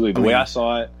 The way I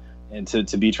saw it, and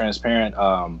to be transparent,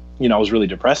 I was really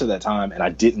depressed at that time, and I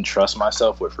didn't trust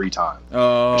myself with free time.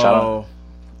 Oh.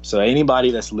 So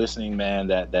anybody that's listening, man,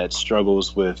 that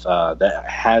struggles with, that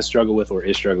has struggled with or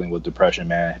is struggling with depression,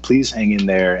 man, please hang in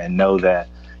there and know that,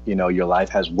 your life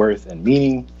has worth and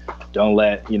meaning. Don't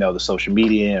let, the social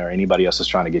media or anybody else that's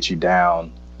trying to get you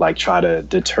down, like try to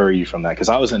deter you from that. Because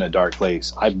I was in a dark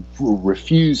place. I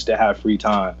refused to have free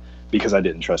time because I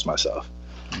didn't trust myself.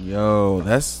 Yo,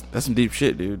 that's some deep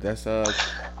shit, dude. That's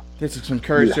some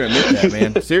courage to admit that,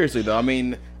 man. Seriously though, I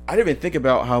mean, I didn't even think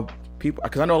about how people,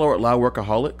 because I know a lot of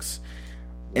workaholics,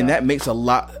 and that makes a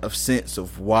lot of sense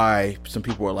of why some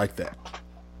people are like that.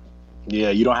 Yeah,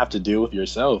 you don't have to deal with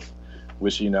yourself,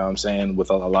 which I'm saying with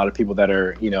a lot of people that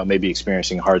are maybe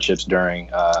experiencing hardships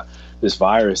during this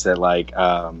virus, that like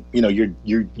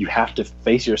you have to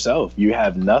face yourself. You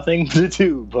have nothing to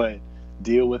do but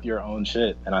deal with your own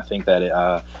shit. And I think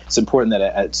that it's important that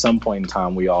at some point in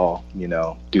time we all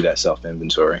do that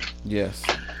self-inventory. Yes,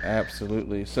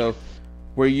 absolutely. So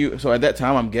at that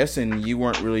time, I'm guessing you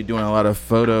weren't really doing a lot of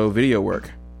photo video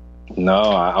work. No,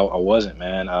 I wasn't,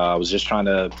 man. I was just trying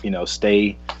to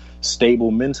stay stable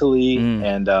mentally.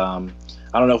 And I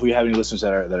don't know if we have any listeners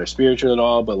that are spiritual at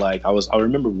all, but like I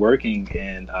remember working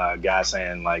and guys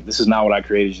saying like, this is not what I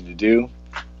created you to do,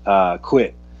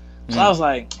 quit. So I was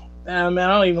like, man, I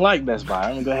don't even like Best Buy.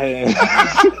 I'm gonna go ahead and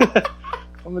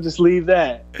I'm gonna just leave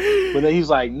that. But then he's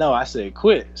like, no, I said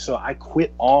quit. So I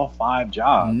quit all 5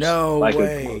 jobs. No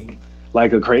way.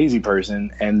 Like a crazy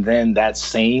person. And then that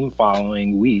same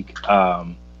following week,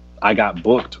 I got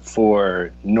booked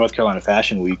for North Carolina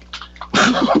Fashion Week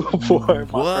for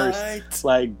my first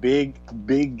like big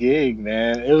gig,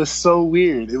 man. It was so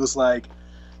weird. It was like,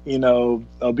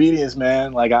 obedience,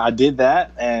 man. Like I did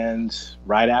that, and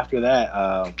right after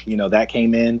that, that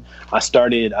came in. I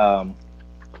started, trying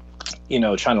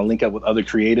to link up with other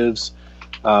creatives.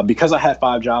 Because I had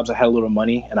 5 jobs, I had a little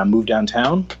money, and I moved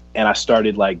downtown, and I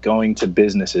started like going to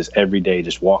businesses every day,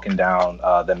 just walking down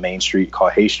the main street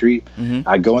called Hay Street. Mm-hmm.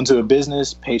 I go into a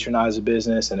business, patronize a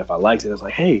business, and if I liked it, I was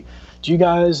like, hey, do you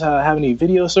guys have any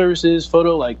video services,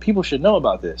 photo? Like, people should know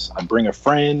about this. I bring a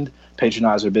friend,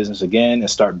 patronize their business again, and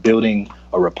start building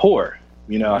a rapport.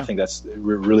 I think that's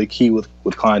really key with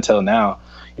clientele now.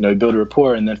 You build a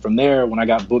rapport, and then from there, when I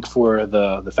got booked for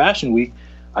the Fashion Week,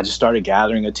 I just started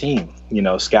gathering a team,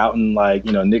 scouting like,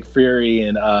 Nick Fury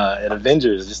and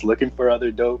Avengers, just looking for other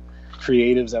dope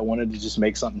creatives that wanted to just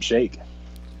make something shake.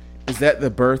 Is that the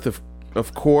birth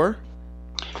of Core?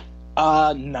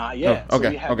 Not yet. Oh,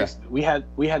 okay. So we had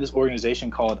this organization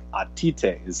called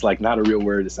Atite. It's like not a real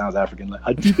word. It sounds African. Like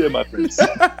Atite, my friends.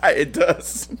 It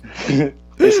does.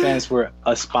 It stands for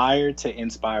Aspire to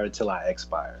Inspire Till I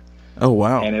Expire. Oh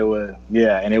wow. And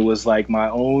it was like my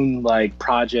own like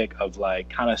project of like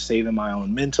kind of saving my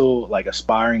own mental, like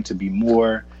aspiring to be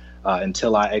more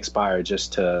until I expire,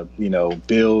 just to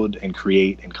build and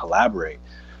create and collaborate.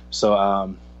 So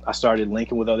I started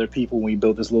linking with other people. We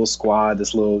built this little squad,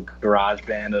 this little garage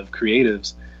band of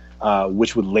creatives,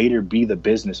 which would later be the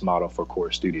business model for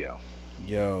Core Studio.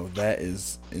 Yo, that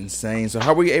is insane. So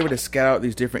how were you able to scout out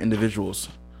these different individuals?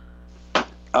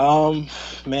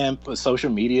 Man, social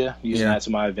media, using that to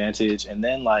my advantage. And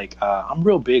then like, I'm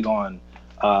real big on,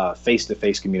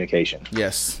 face-to-face communication.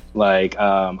 Yes. Like,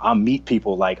 I'll meet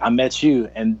people. Like I met you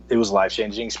and it was a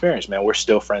life-changing experience, man. We're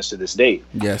still friends to this day.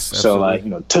 Yes. Absolutely. So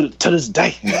like, to this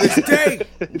day,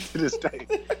 to this day.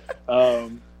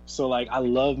 So like, I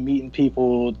love meeting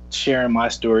people, sharing my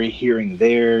story, hearing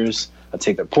theirs.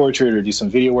 take their portrait or do some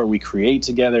video work. We create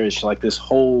together. It's like this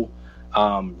whole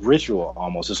ritual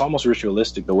almost. It's almost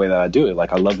ritualistic the way that I do it.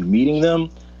 Like I love meeting them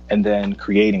and then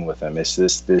creating with them. It's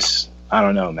this I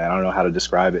don't know, man. I don't know how to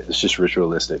describe it. It's just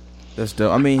ritualistic. That's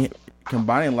dope. I mean,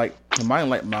 combining like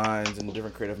minds and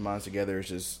different creative minds together is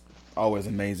just always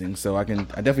amazing. So I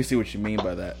definitely see what you mean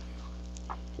by that.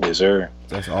 Yes, sir.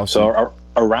 That's awesome. So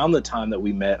around the time that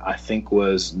we met, I think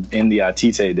was in the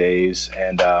Atite days,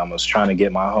 and I was trying to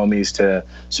get my homies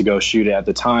to go shoot it. At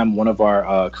the time, one of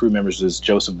our crew members was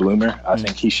Joseph Bloomer. I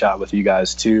think he shot with you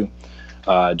guys too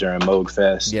during Moog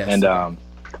Fest. Yes. And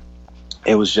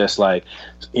it was just like,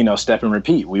 step and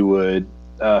repeat. We would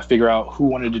figure out who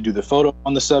wanted to do the photo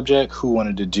on the subject, who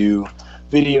wanted to do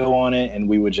video on it, and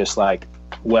we would just like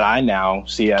what I now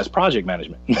see as project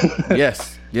management.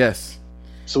 Yes.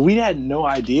 So we had no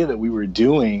idea that we were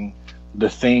doing the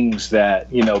things that,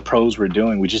 pros were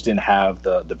doing. We just didn't have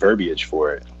the verbiage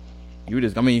for it.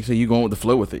 So you going with the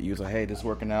flow with it. You was like, hey, this is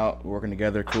working out, we're working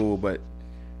together, cool, but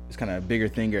it's kind of a bigger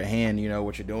thing at hand.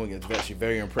 What you're doing is actually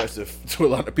very impressive to a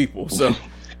lot of people. So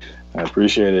I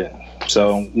appreciate it.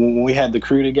 So when we had the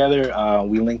crew together,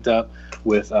 we linked up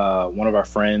with one of our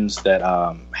friends that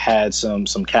had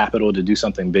some capital to do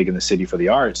something big in the city for the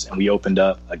arts, and we opened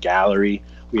up a gallery.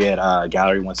 We had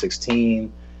Gallery 116,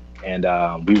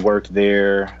 and we worked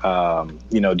there,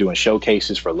 doing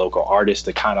showcases for local artists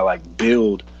to kind of like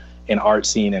build an art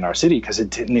scene in our city because it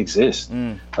didn't exist.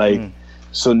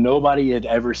 So nobody had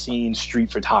ever seen street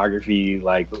photography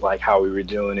like how we were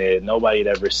doing it. Nobody had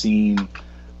ever seen,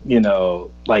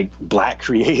 like black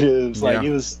creatives. Like it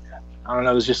was, I don't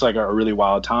know, it was just like a really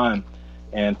wild time.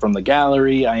 And from the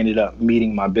gallery, I ended up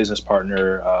meeting my business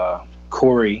partner,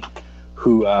 Corey,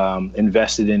 who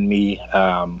invested in me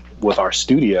with our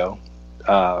studio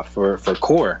for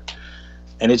Core.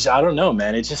 And I don't know,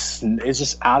 man. It's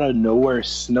just out of nowhere.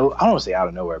 I don't want to say out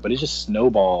of nowhere, but it just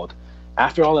snowballed.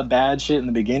 After all the bad shit in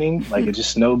the beginning, like it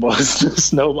just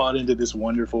snowballed into this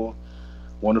wonderful,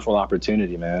 wonderful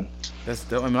opportunity, man. That's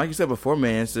dope. I mean, like you said before,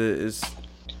 man, this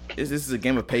is a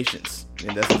game of patience,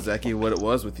 and that's exactly what it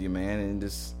was with you, man. And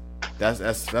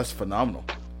that's phenomenal.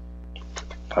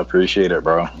 I appreciate it,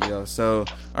 bro. So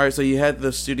all right, so you had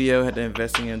the studio, had to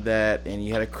investing in that, and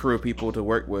you had a crew of people to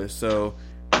work with. So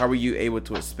how were you able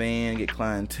to expand, get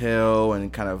clientele,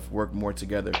 and kind of work more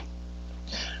together?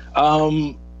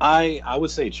 I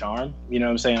would say charm. You know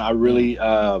what I'm saying? I really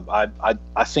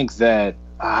I think that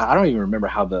I don't even remember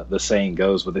how the saying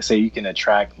goes, but they say you can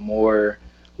attract more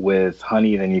with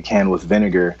honey than you can with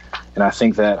vinegar. And I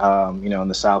think that in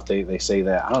the South they say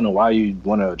that. I don't know why you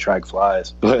want to attract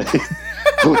flies, but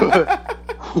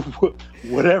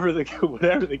whatever the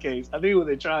case, I think what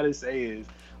they're trying to say is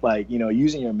like,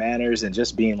 using your manners and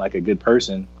just being like a good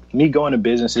person. Me going to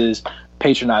businesses,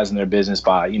 patronizing their business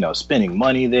by, spending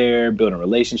money there, building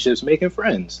relationships, making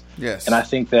friends. Yes. And I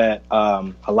think that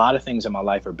a lot of things in my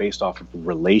life are based off of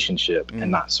relationship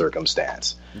and not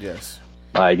circumstance. Yes.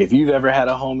 Like if you've ever had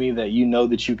a homie that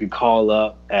that you could call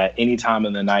up at any time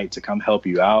of the night to come help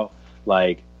you out,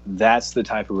 like that's the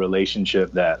type of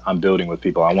relationship that I'm building with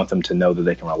people. I want them to know that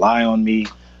they can rely on me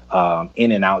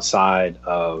in and outside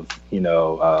of,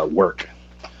 work.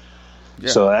 Yeah.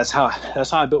 So that's how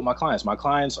I built my clients. My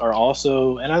clients are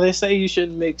also, and they say you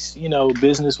shouldn't mix,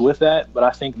 business with that, but I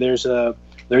think there's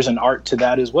an art to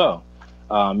that as well.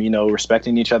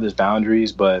 Respecting each other's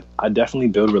boundaries, but I definitely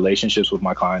build relationships with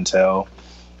my clientele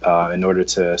in order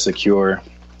to secure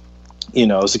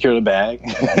the bag.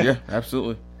 Yeah,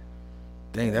 absolutely.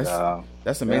 Dang, that's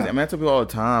amazing. Yeah. I tell people all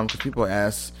the time, because people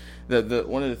ask, the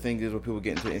one of the things is when people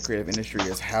get into the creative industry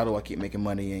is how do I keep making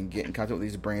money and get in contact with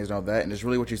these brands and all that, and it's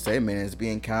really what you say, man, is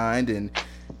being kind and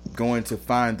going to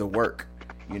find the work,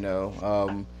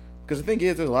 because the thing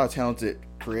is there's a lot of talented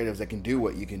creatives that can do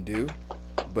what you can do,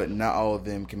 but not all of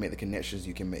them can make the connections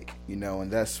you can make, and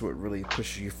that's what really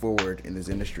pushes you forward in this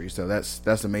industry. So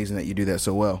that's amazing that you do that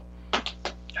so well.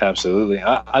 Absolutely.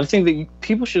 I think that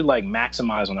people should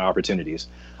maximize on their opportunities.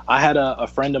 I had a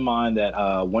friend of mine that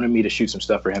wanted me to shoot some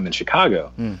stuff for him in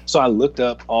Chicago. So I looked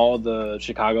up all the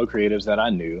Chicago creatives that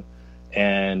I knew,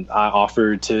 and I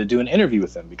offered to do an interview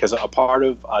with them because a part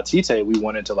of Atite, we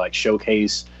wanted to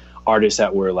showcase artists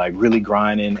that were really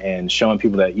grinding and showing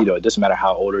people that, it doesn't matter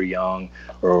how old or young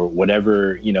or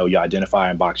whatever, you identify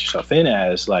and box yourself in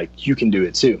as, you can do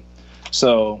it too.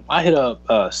 So I hit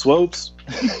up Swopes.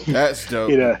 That's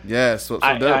dope. Yeah, Swopes.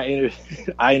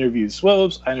 I interviewed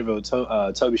Swopes. I interviewed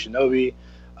Toby Shinobi.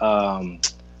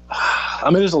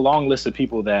 There's a long list of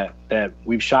people that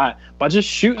we've shot by just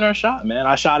shooting our shot, man.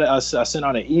 I shot it. I sent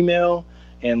out an email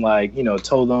and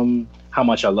told them how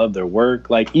much I love their work.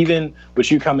 Like, even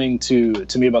with you coming to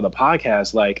me about the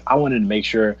podcast, like, I wanted to make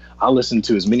sure I listened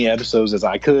to as many episodes as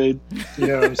I could. You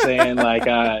know what I'm saying? Like,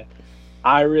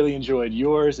 I really enjoyed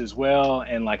yours as well,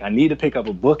 and like I need to pick up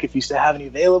a book if you still have any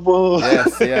available.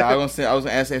 Yes, yeah. I was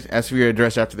gonna ask for your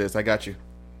address after this. I got you.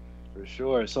 For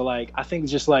sure. So like I think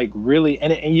just like really,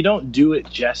 and you don't do it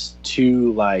just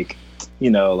to like, you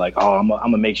know, like, oh, I'm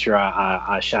gonna make sure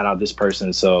I shout out this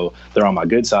person so they're on my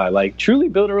good side. Like, truly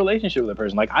build a relationship with a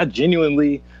person. Like, I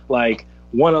genuinely like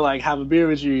want to like have a beer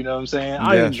with you. You know what I'm saying?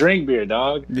 I don't even drink beer,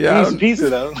 dog. Yeah, eat some pizza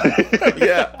though.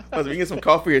 Yeah, we can get some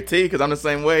coffee or tea because I'm the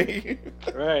same way.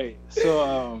 Right.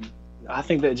 So I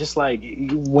think that just like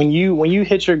when you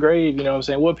hit your grave, you know what I'm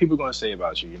saying, what are people going to say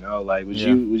about you? You know, like was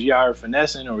you out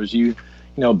finessing, or was you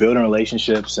know, building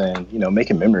relationships and, you know,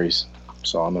 making memories?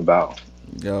 That's all I'm about.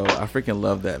 Yo, I freaking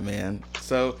love that, man.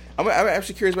 So I'm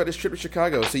actually curious about this trip to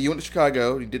Chicago. So you went to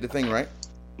Chicago, you did the thing, right?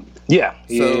 Yeah.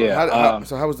 So yeah.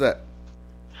 How was that?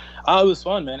 It was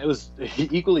fun, man. It was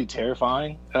equally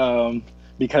terrifying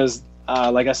because,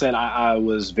 like I said, I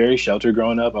was very sheltered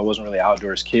growing up. I wasn't really an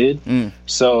outdoors kid.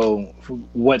 So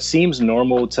what seems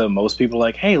normal to most people,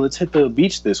 like, hey, let's hit the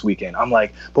beach this weekend. I'm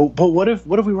like, but what if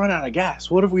we run out of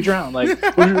gas? What if we drown? Like,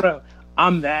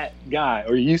 I'm that guy,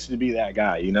 or used to be that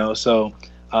guy, you know? So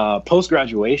post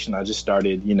graduation, I just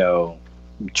started, you know,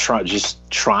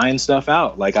 trying stuff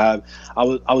out. Like I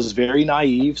was very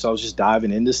naive, so I was just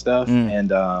diving into stuff,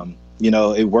 and you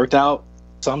know, it worked out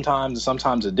sometimes,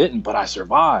 sometimes it didn't, but I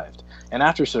survived. And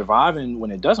after surviving, when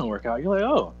it doesn't work out, you're like,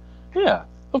 oh yeah,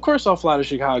 of course I'll fly to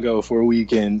Chicago for a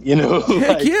weekend, you know.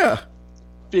 Heck yeah.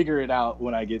 Figure it out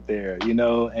when I get there, you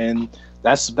know. And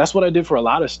that's what I did for a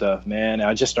lot of stuff, man.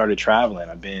 I just started traveling.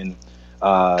 I've been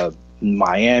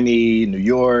Miami, New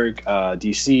York,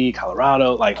 DC,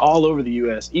 Colorado, like all over the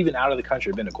US, even out of the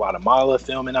country. I've been to Guatemala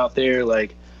filming out there,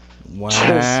 like.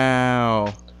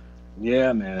 Wow.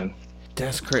 Yeah, man.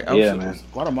 That's crazy. Yeah, man.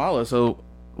 Guatemala. So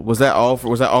was that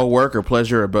all work or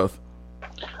pleasure or both?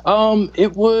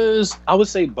 It was, I would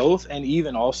say both, and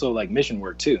even also like mission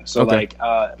work too. So like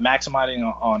maximizing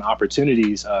on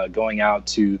opportunities, going out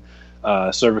to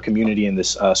serve a community in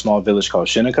this small village called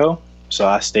Shinnecoe. So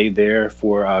I stayed there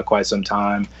for quite some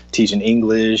time, teaching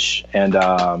English and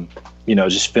you know,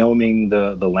 just filming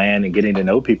the land and getting to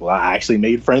know people. I actually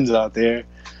made friends out there,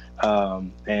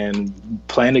 and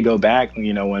plan to go back,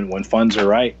 you know, when funds are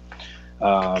right.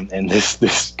 And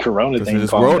this Corona thing.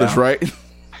 This world is right.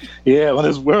 Yeah, when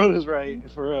this world is right,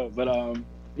 for real. But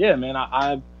yeah, man,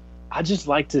 I just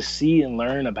like to see and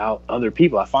learn about other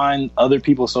people. I find other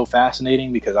people so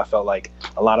fascinating because I felt like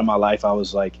a lot of my life I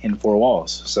was like in four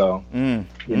walls. So you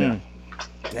know,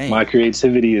 my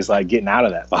creativity is like getting out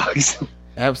of that box.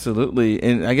 Absolutely.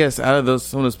 And I guess out of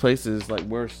some of those places, like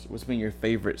what's been your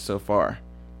favorite so far?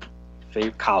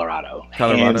 Colorado.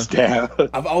 Hands down.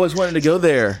 I've always wanted to go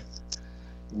there.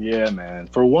 Yeah, man.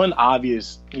 For one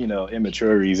obvious, you know,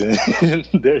 immature reason,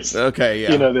 there's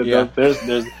you know,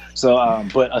 there's so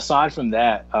but aside from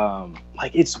that,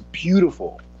 like, it's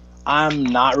beautiful. I'm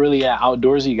not really an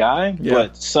outdoorsy guy,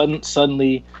 but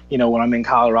suddenly, you know, when I'm in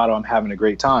Colorado, I'm having a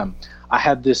great time. I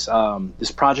had this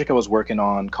this project I was working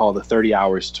on called the 30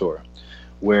 Hours Tour,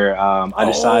 where I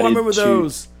decided. I remember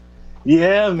those.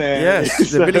 Yeah, man.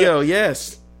 Yes, the video.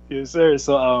 Yes. Yes, sir.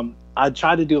 So I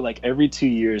tried to do like every 2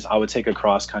 years, I would take a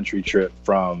cross country trip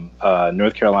from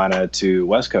North Carolina to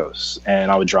West Coast,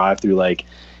 and I would drive through like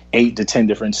 8 to 10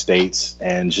 different states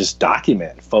and just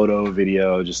document photo,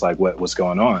 video, just like what's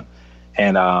going on.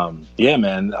 And yeah,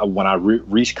 man, when I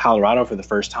reached Colorado for the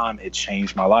first time, it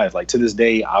changed my life. Like, to this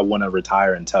day, I want to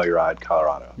retire in Telluride,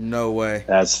 Colorado. No way.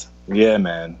 Yeah,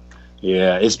 man.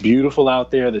 Yeah, it's beautiful out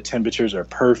there. The temperatures are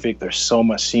perfect. There's so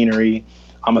much scenery.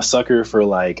 I'm a sucker for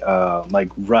like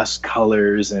rust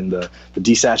colors and the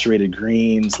desaturated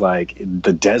greens, like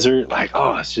the desert. Like,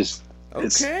 oh, it's just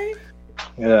okay.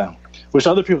 Yeah. Which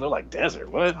other people are like, desert?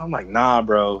 What? I'm like, nah,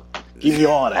 bro. Give me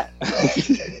all that.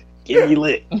 Get me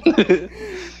lit.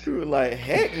 Dude, like,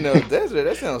 heck no, desert.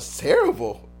 That sounds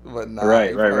terrible. But nah,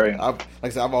 right. Like I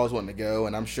said, I've always wanted to go,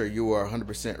 and I'm sure you are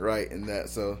 100% right in that.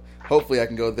 So hopefully I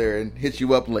can go there and hit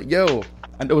you up and like, yo,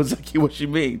 I know exactly what you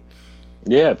mean.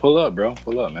 Yeah, pull up, bro.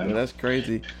 Pull up, man. Yeah, that's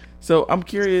crazy. So I'm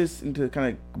curious to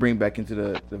kind of bring back into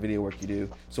the video work you do.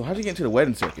 So how'd you get into the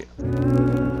wedding circuit?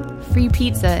 Free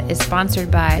Pizza is sponsored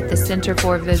by the Center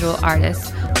for Visual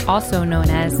Artists, also known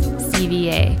as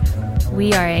CVA.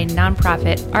 We are a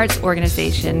nonprofit arts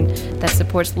organization that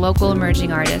supports local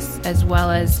emerging artists as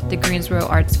well as the Greensboro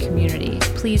arts community.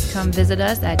 Please come visit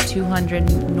us at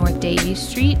 200 North Davies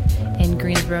Street in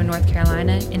Greensboro, North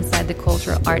Carolina, inside the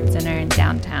Cultural Arts Center in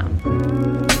downtown.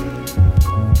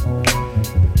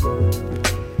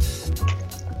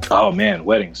 Oh man,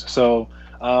 weddings. So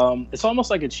it's almost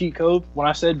like a cheat code. When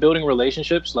I said building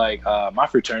relationships, like my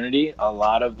fraternity, a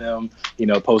lot of them,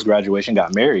 post graduation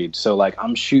got married. So like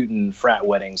I'm shooting frat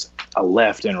weddings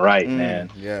left and right, man.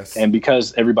 Yes. And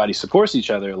because everybody supports each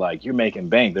other, like you're making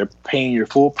bank. They're paying your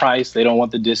full price. They don't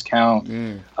want the discount.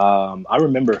 I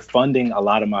remember funding a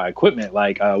lot of my equipment.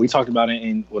 Like we talked about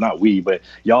it not we, but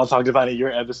y'all talked about it in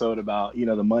your episode about,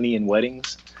 the money in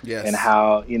weddings. Yes. And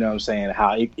how,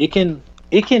 how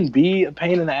it can be a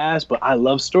pain in the ass, but I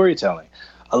love storytelling.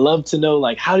 I love to know,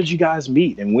 like, how did you guys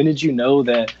meet? And when did you know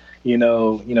that, he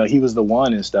was the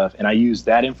one and stuff? And I use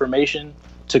that information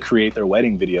to create their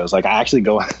wedding videos. Like I actually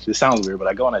this sounds weird, but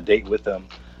I go on a date with them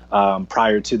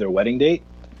prior to their wedding date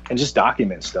and just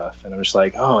document stuff. And I'm just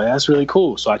like, oh, that's really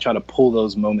cool. So I try to pull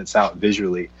those moments out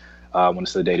visually when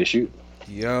it's the day to shoot.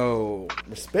 Yo,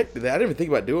 respect to that. I didn't even think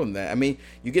about doing that. I mean,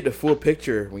 you get the full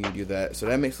picture when you do that, so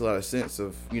that makes a lot of sense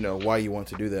of why you want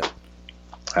to do that.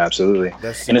 Absolutely.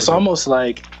 And it's almost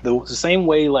like the same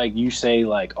way, like you say,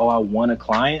 like, oh, I want a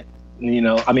client.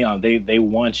 They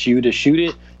want you to shoot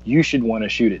it. You should want to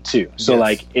shoot it too. So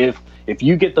like if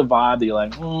you get the vibe that you're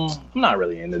like, I'm not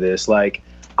really into this, like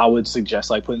I would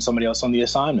suggest like putting somebody else on the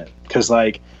assignment, because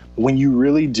like when you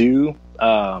really do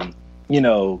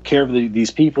care for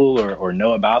these people or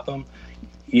know about them,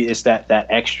 it's that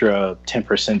extra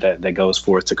 10% that goes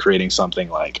forth to creating something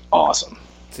like awesome.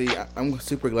 See, I'm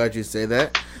super glad you say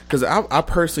that, because I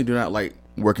personally do not like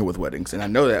working with weddings, and I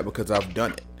know that because I've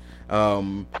done it.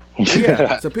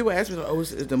 So people ask me, oh,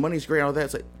 is the money's great and all that.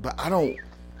 It's like, but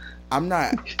I'm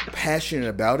not passionate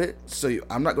about it, so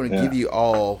I'm not going to give you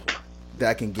all that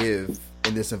I can give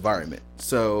in this environment.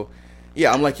 So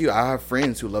yeah, I'm like you. I have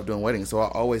friends who love doing weddings, so I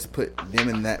always put them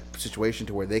in that situation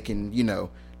to where they can,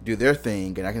 do their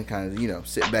thing, and I can kind of,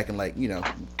 sit back and like,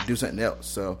 do something else.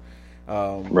 So,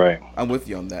 right, I'm with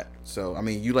you on that. So, I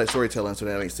mean, you like storytelling, so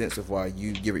that makes sense of why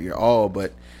you give it your all.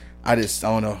 But I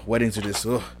don't know. Weddings are just,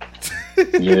 ugh.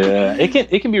 Yeah,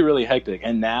 it can be really hectic.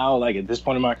 And now, like at this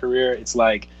point in my career, it's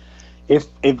like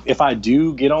if I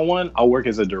do get on one, I'll work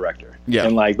as a director. Yeah,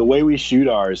 and like the way we shoot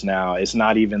ours now, it's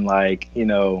not even like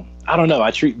I don't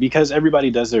know. Because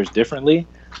everybody does theirs differently.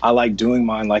 I like doing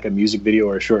mine like a music video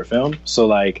or a short film. So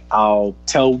like I'll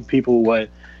tell people what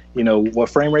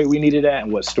frame rate we needed at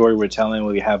and what story we're telling.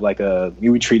 We have like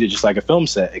we treat it just like a film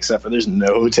set, except for there's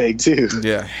no take two.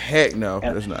 Yeah, heck no,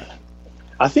 there's not.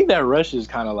 I think that rush is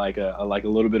kind of like a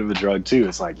little bit of a drug too.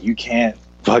 It's like you can't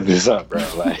fuck this up, bro.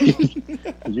 Like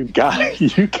you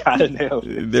gotta nail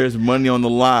it. There's money on the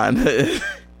line.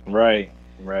 Right.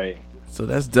 So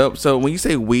that's dope. So when you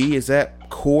say we, is that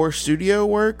core studio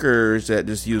work or is that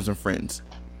just using friends?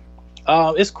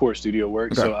 It's core studio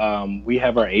work. Okay. So we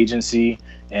have our agency,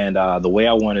 and the way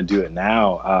I want to do it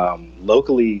now,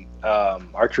 locally,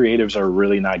 our creatives are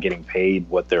really not getting paid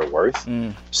what they're worth.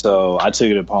 So I took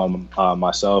it upon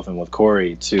myself and with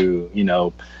Corey to,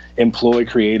 employ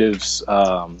creatives,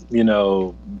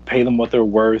 pay them what they're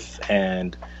worth,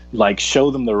 and like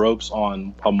show them the ropes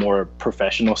on a more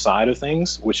professional side of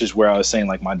things, which is where I was saying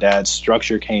like my dad's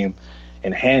structure came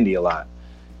in handy a lot.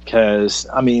 Because,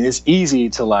 I mean, it's easy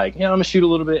to like, I'm going to shoot a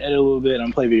little bit, edit a little bit, and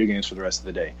I'm play video games for the rest of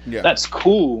the day. Yeah. That's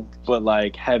cool, but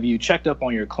like, have you checked up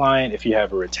on your client if you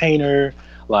have a retainer?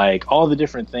 Like, all the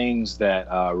different things that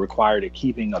require to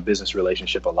keeping a business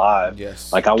relationship alive.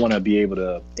 Yes. Like, I want to be able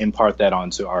to impart that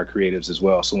onto our creatives as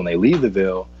well. So when they leave the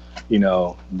Ville,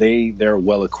 they're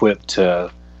well equipped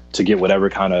to get whatever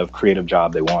kind of creative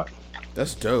job they want.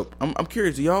 That's dope. I'm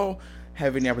curious, do y'all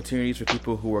have any opportunities for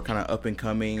people who are kind of up and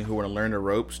coming, who want to learn the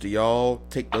ropes? Do y'all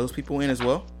take those people in as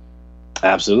well?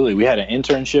 Absolutely. We had an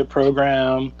internship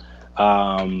program.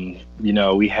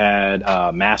 We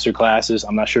had master classes.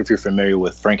 I'm not sure if you're familiar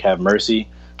with Frank Have Mercy,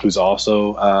 who's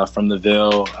also from the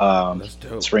Ville. That's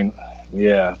dope.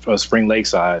 Spring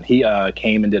Lakeside. He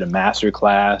came and did a master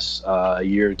class a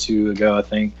year or two ago, I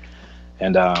think.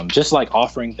 And just like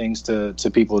offering things to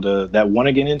people that want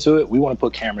to get into it, we want to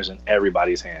put cameras in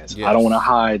everybody's hands. Yes. I don't want to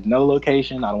hide no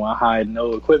location. I don't want to hide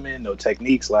no equipment, no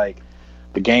techniques. Like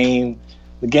the game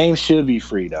should be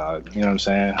free, dog. You know what I'm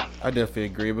saying? I definitely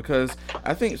agree, because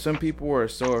I think some people are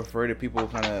so afraid of people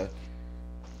kind of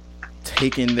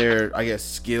taking their, I guess,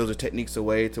 skills or techniques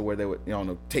away to where they would,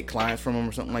 take clients from them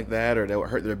or something like that, or that would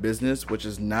hurt their business, which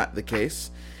is not the case.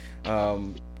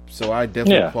 So I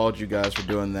definitely applaud you guys for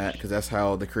doing that, because that's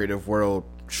how the creative world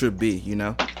should be,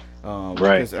 Right.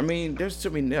 Because, I mean, there's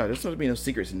supposed to be no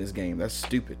secrets in this game. That's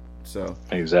stupid. So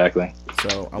exactly.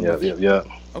 So I'm with you.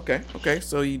 Okay.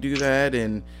 So you do that,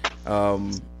 and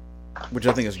which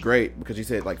I think is great, because you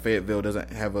said like Fayetteville doesn't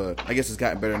have I guess it's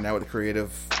gotten better now with the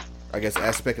creative I guess,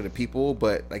 aspect of the people,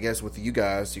 but I guess with you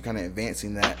guys, you're kind of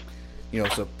advancing that, you know,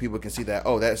 so people can see that,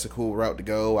 oh, that's a cool route to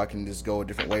go. I can just go a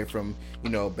different way from, you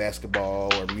know,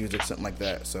 basketball or music, something like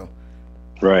that. So,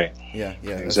 right. Yeah,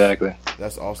 Exactly.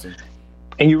 That's awesome.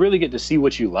 And you really get to see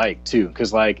what you like too,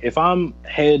 because like if I'm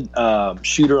head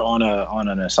shooter on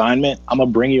an assignment, I'm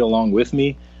gonna bring you along with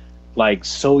me, like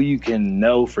so you can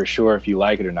know for sure if you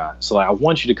like it or not. So like, I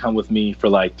want you to come with me for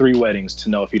like 3 weddings to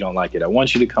know if you don't like it. I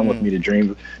want you to come with me to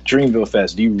Dreamville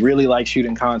Fest. Do you really like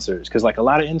shooting concerts? Because like a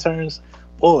lot of interns,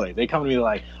 boy, they come to me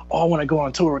like, oh, I want to go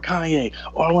on tour with Kanye.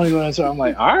 Oh, I want to go on tour. I'm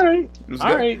like, all right.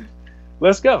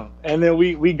 Let's go. And then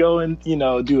we go and, you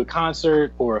know, do a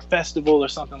concert or a festival or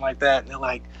something like that. And they're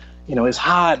like, you know, it's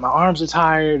hot. My arms are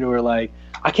tired. Or like,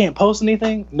 I can't post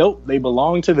anything. Nope. They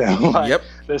belong to them. Like, yep.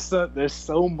 There's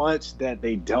so much that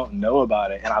they don't know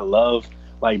about it. And I love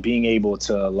like being able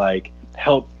to like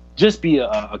help just be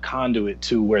a conduit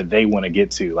to where they want to get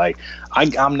to. Like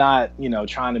I'm not, you know,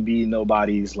 trying to be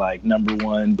nobody's like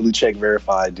 #1 blue check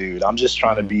verified dude. I'm just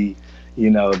trying to be, you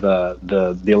know,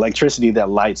 the electricity that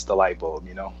lights the light bulb,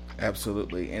 you know?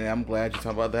 Absolutely. And I'm glad you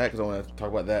talked about that, because I want to talk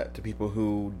about that to people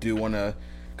who do want to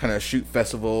kind of shoot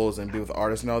festivals and be with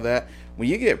artists and all that. When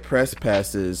you get press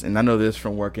passes, and I know this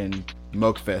from working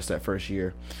MokeFest that first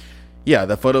year, yeah,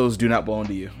 the photos do not belong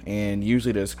to you. And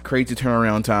usually there's crazy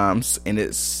turnaround times, and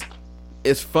it's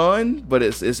fun, but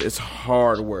it's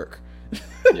hard work.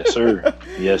 Yes, sir.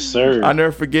 Yes, sir. I'll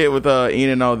never forget with Ian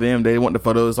and all them, they want the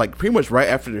photos like pretty much right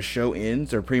after the show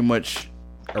ends, or pretty much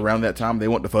around that time. They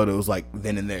want the photos like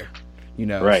then and there, you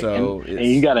know. Right. So and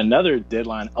you got another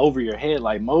deadline over your head,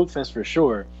 like MokeFest for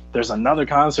sure. There's another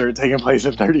concert taking place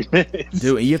in 30 minutes.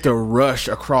 Dude, and you have to rush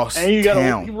across and you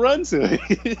town. gotta run to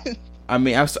it. I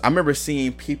mean, I remember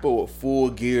seeing people with full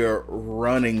gear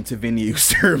running to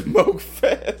venues during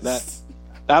MokeFest.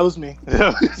 That was me.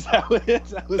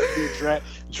 That was me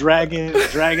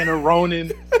dragging a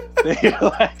Ronin. They're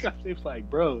like,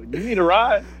 bro, you need a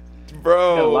ride,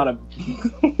 bro. A lot of.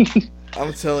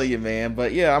 I'm telling you, man.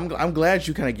 But yeah, I'm glad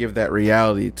you kind of give that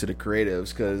reality to the creatives,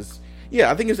 because yeah,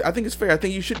 I think it's fair. I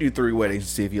think you should do 3 weddings to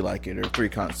see if you like it, or 3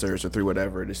 concerts, or 3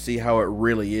 whatever, to see how it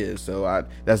really is. So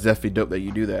that's definitely dope that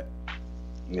you do that.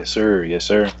 Yes, sir. Yes,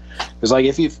 sir. It's like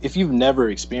if you've never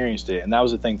experienced it, and that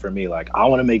was the thing for me. Like, I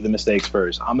want to make the mistakes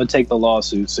first. I'm gonna take the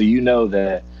lawsuit, so you know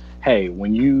that, hey,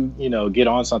 when you get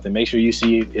on something, make sure you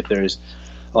see if there's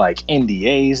like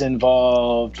NDAs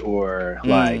involved, or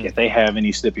like if they have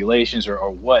any stipulations or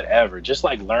whatever. Just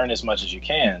like learn as much as you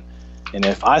can. And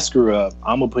if I screw up,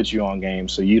 I'm gonna put you on game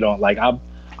so you don't like.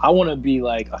 I want to be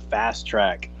like a fast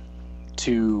track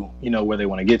to where they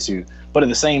want to get to, but at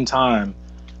the same time,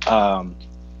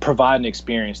 provide an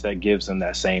experience that gives them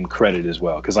that same credit as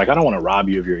well. Because like, I don't want to rob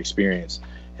you of your experience,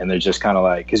 and they're just kind of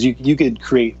like, because you could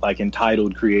create like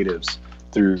entitled creatives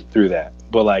through that,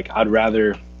 but like I'd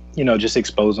rather just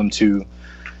expose them to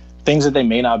things that they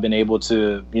may not have been able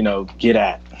to get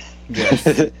at.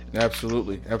 Yes,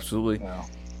 absolutely. Wow.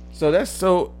 So that's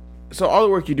so all the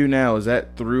work you do now, is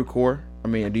that through CORE? I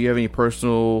mean, do you have any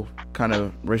personal kind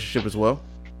of relationship as well?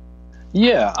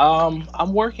 Yeah,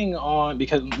 I'm working on,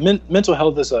 because mental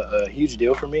health is a huge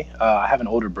deal for me. I have an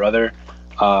older brother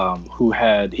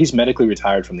he's medically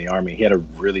retired from the Army. He had a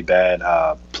really bad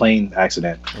plane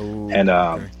accident. Ooh, and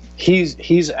okay.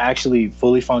 He's actually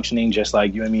fully functioning just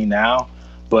like you and me now.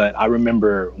 But I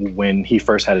remember when he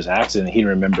first had his accident, he didn't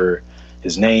remember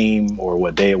his name or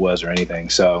what day it was or anything.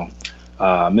 So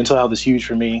mental health is huge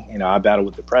for me. I battle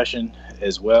with depression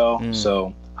as well.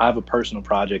 So I have a personal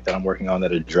project that I'm working on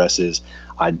that addresses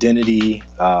identity,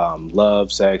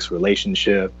 love, sex,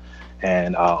 relationship,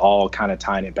 and all kind of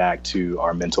tying it back to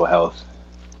our mental health.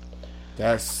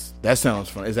 That sounds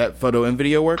fun. Is that photo and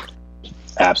video work?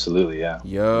 Absolutely, yeah.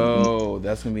 Yo,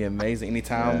 that's gonna be amazing.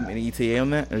 Anytime, any ETA on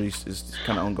that, or it's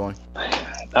kind of ongoing?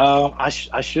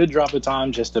 I should drop a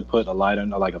time just to put a light on,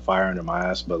 like a fire under my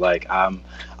ass, but like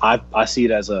I see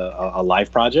it as a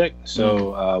life project.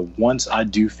 So once I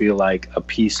do feel like a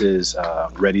piece is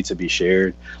ready to be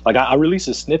shared, like I released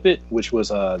a snippet, which was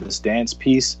this dance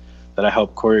piece that I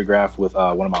helped choreograph with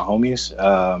one of my homies.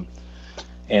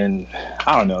 And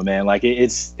I don't know, man, like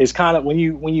it's kind of, when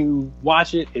you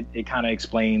watch it, it kind of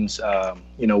explains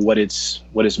what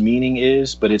its meaning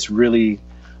is, but it's really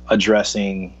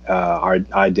addressing our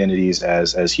identities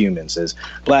as humans, as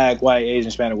Black, white, Asian,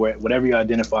 Hispanic, whatever you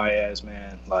identify as,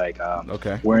 man. Like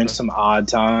we're in some odd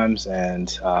times,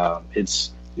 and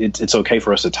it's okay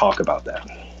for us to talk about that.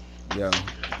 Yeah,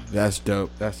 that's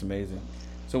dope. That's amazing.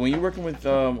 So when you're working with,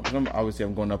 'cause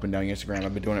I'm going up and down your Instagram.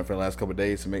 I've been doing it for the last couple of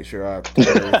days to make sure I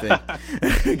cover everything.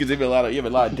 Because you have a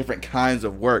lot of different kinds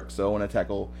of work, so I want to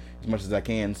tackle as much as I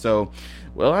can. So,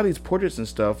 well, a lot of these portraits and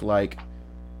stuff, like,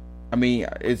 I mean,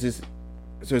 it's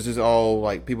just all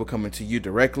like people coming to you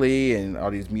directly, and all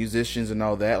these musicians and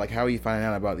all that. Like, how are you finding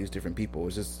out about these different people?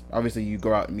 It's just obviously you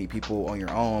go out and meet people on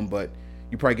your own, but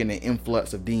you're probably getting an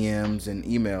influx of DMs and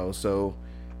emails. So,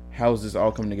 how's this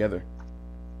all coming together?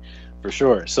 For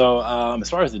sure. So as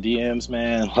far as the DMs,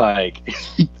 man, like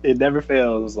it never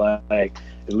fails. Like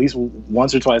at least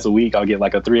once or twice a week, I'll get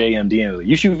like a 3 a.m. DM. Like,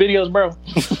 you shoot videos, bro?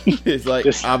 It's like,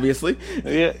 obviously.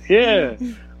 Yeah.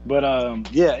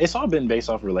 But yeah, it's all been based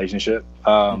off relationship.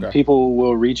 Okay. People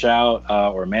will reach out,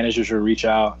 or managers will reach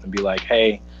out and be like,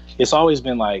 hey, it's always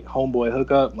been like homeboy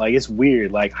hookup. Like, it's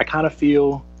weird. Like, I kind of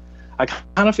feel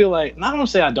like, not to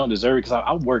say I don't deserve it, because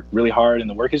I work really hard and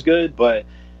the work is good, but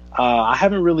I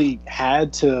haven't really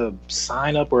had to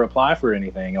sign up or apply for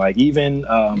anything. Like, even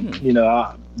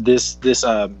this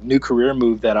new career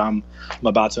move that I'm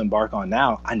about to embark on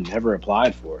now, I never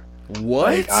applied for.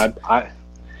 What? Like,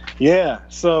 yeah.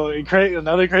 So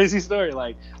another crazy story.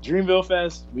 Like, Dreamville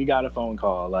Fest, we got a phone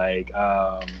call. Like,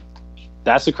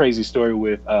 that's a crazy story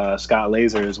with Scott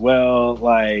Laser as well.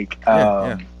 Like,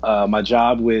 my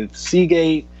job with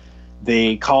Seagate,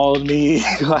 they called me.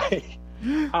 Like,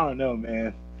 I don't know,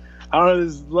 man. I don't know if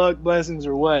it's luck, blessings,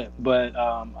 or what, but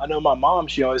I know my mom,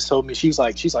 she always told me, she's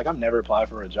like, I've never applied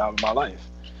for a job in my life.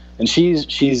 And she's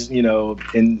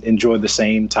enjoyed the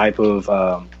same type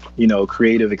of,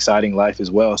 creative, exciting life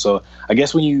as well. So I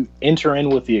guess when you enter in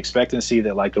with the expectancy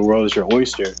that, like, the world is your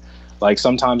oyster, like,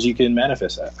 sometimes you can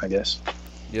manifest that, I guess.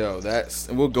 Yo,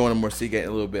 we'll go into more Seagate in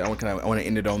a little bit. I want to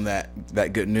end it on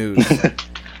that good news.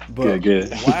 But,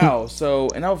 good. Wow. So,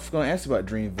 and I was going to ask you about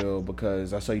Dreamville,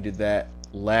 because I saw you did that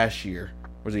last year. Or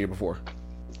was it the year before?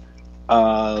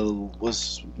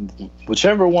 Was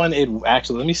whichever one it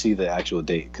actually. Let me see the actual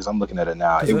date, because I'm looking at it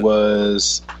now. It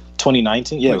was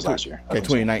 2019. Yeah, it was last year. Okay,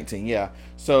 2019. Yeah.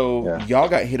 So y'all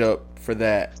got hit up for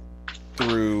that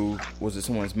through, was it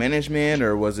someone's management,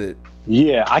 or was it?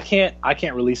 Yeah, I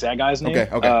can't release that guy's name.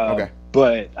 Okay.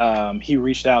 But he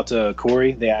reached out to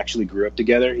Corey. They actually grew up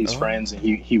together. He's friends, and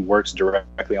he works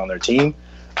directly on their team.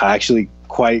 Actually,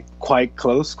 quite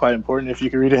close, quite important, if you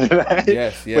can read into that.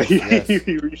 Yes.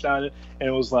 He reached out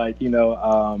and was like,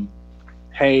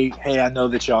 hey, I know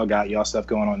that y'all got y'all stuff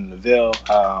going on in the Ville.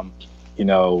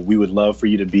 We would love for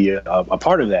you to be a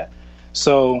part of that.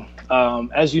 So,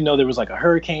 as you know, there was like a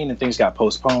hurricane and things got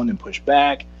postponed and pushed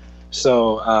back.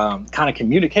 So, kind of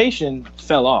communication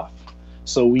fell off.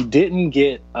 So we didn't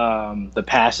get the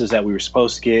passes that we were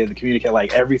supposed to get. The communicate,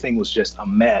 like, everything was just a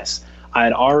mess. I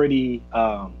had already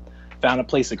found a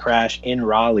place to crash in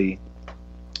Raleigh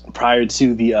prior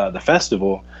to the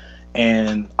festival,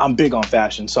 and I'm big on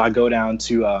fashion, so I go down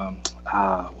to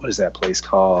what is that place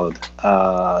called?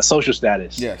 Social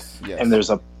Status. Yes. And there's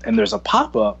a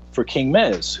pop up for King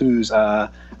Mez, who's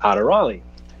out of Raleigh,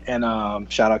 and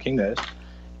shout out King Mez.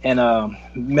 And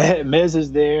Mez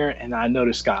is there, and I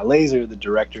noticed Scott Laser, the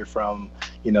director from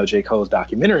J. Cole's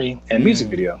documentary and music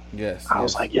video. Yes. I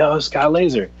was like, yo, Scott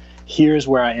Laser. Here's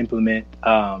where I implement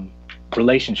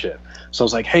relationship. So I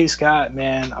was like, hey, Scott,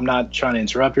 man, I'm not trying to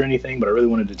interrupt or anything, but I really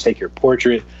wanted to take your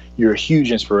portrait. You're a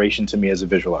huge inspiration to me as a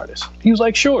visual artist. He was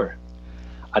like, sure.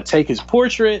 I take his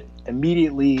portrait,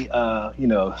 immediately,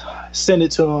 send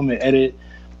it to him and edit,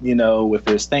 with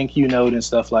his thank you note and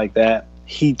stuff like that.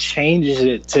 He changes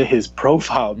it to his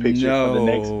profile picture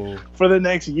for the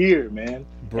next year, man.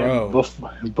 Bro.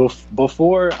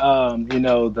 Before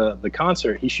the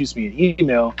concert, he shoots me an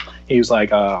email. He was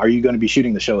like, are you going to be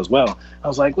shooting the show as well? I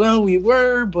was like, well, we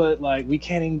were, but like, we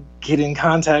can't get in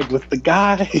contact with the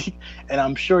guy. And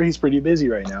I'm sure he's pretty busy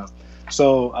right now.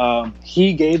 So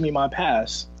he gave me my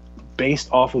pass based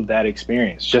off of that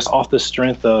experience, just off the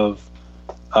strength of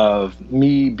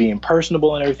me being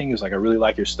personable and everything. He was like, I really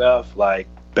like your stuff. Like,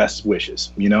 best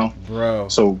wishes, Bro.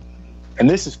 So, and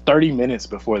this is 30 minutes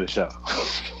before the show.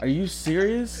 Are you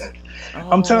serious?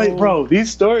 I'm telling you, bro,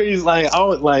 these stories, I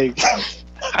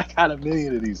got a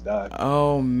million of these, dog.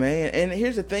 Oh, man. And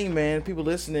here's the thing, man. People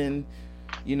listening,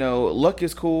 luck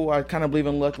is cool. I kind of believe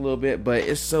in luck a little bit, but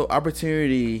it's so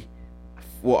opportunity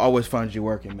will always find you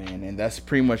working, man. And that's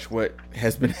pretty much what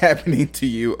has been happening to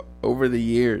you over the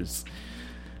years.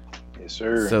 Yes,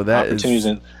 sir. So that opportunities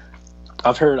is...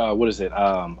 I've heard,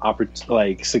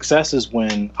 success is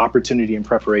when opportunity and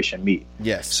preparation meet.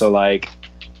 Yes. So,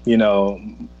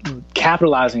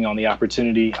 capitalizing on the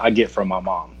opportunity I get from my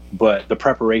mom. but the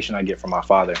preparation I get from my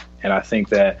father. And I think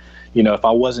that, you know, if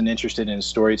I wasn't interested in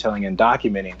storytelling and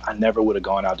documenting, I never would have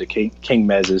gone out to King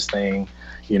Mez's thing.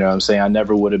 You know what I'm saying? I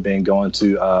never would have been going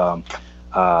to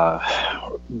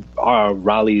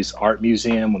Raleigh's Art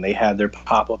Museum when they had their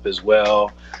pop-up as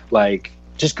well. Like,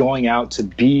 just going out to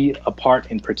be a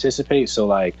part and participate. So,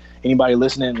 like, anybody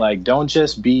listening, like, don't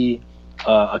just be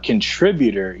a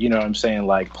contributor, you know what I'm saying?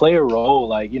 Like, play a role.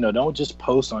 Like, you know, don't just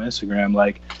post on Instagram.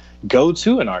 Like, go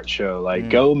to an art show. Like,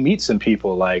 go meet some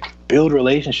people. Like, build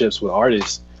relationships with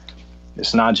artists.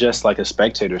 It's not just like a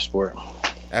spectator sport.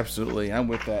 Absolutely, I'm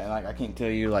with that. And I can't tell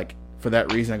you, like, for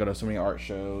that reason, I go to so many art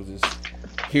shows, just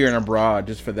here and abroad,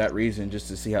 just for that reason, just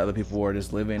to see how other people are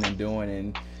just living and doing.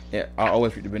 And yeah, I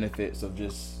always reap the benefits of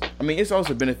just, I mean, it's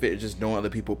also a benefit of just knowing other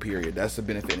people, period. That's a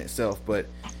benefit in itself, but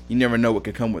you never know what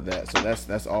could come with that. So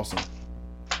that's awesome.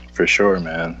 For sure,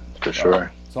 man. For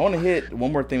sure. So I want to hit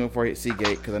one more thing before I hit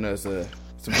Seagate, because I know it's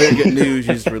some very good news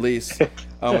you just released.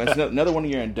 It's another one of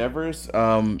your endeavors,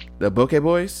 the Bokeh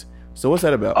Boys. So what's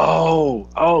that about?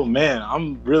 Oh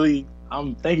man,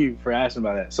 thank you for asking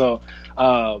about that. So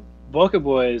Bokeh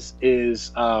Boys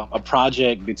is a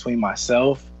project between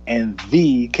myself and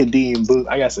the Kadeem Booth.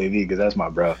 I gotta say the because that's my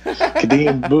bro.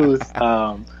 Kadeem Booth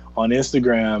on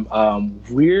Instagram.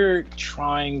 We're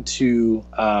trying to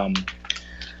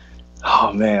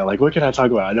oh man, like, what can I talk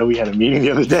about? I know we had a meeting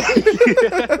the other day.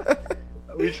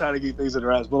 We're trying to keep things in the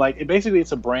rest, but like,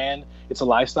 it's a brand. It's a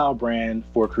lifestyle brand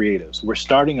for creatives. We're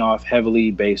starting off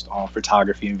heavily based on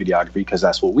photography and videography because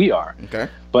that's what we are. Okay.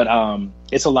 But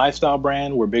it's a lifestyle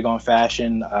brand. We're big on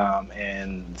fashion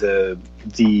and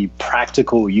the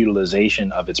practical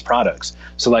utilization of its products.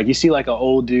 So like, you see like an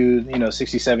old dude, you know,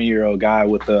 67-year-old guy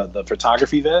with the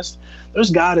photography vest.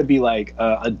 There's got to be like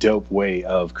a dope way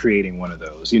of creating one of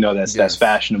those. You know, that's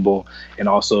fashionable and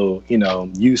also, you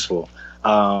know, useful.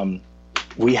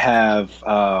 We have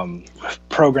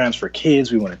programs for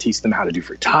kids. We want to teach them how to do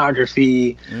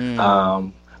photography.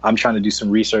 I'm trying to do some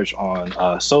research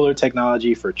on solar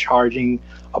technology for charging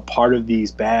a part of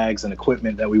these bags and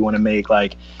equipment that we want to make.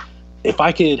 Like, if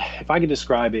I could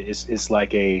describe it, it's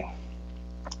like a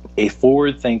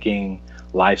forward-thinking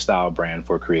lifestyle brand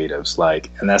for creatives. Like,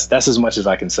 and that's as much as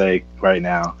I can say right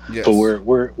now. Yes. But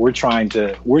we're trying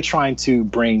to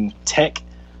bring tech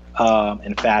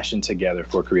and fashion together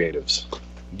for creatives.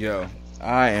 Yo,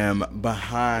 I am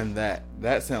behind that.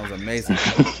 That sounds amazing.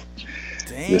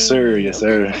 Dang. Yes, sir. Yes,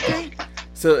 sir. Okay.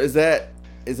 So is that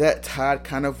tied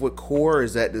kind of with Core, or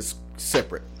is that just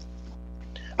separate?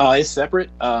 It's separate.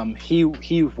 He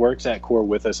works at Core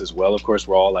with us as well. Of course,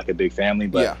 we're all like a big family,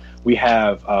 but we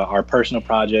have our personal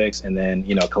projects and then,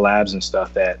 you know, collabs and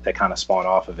stuff that kind of spawn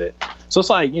off of it. So it's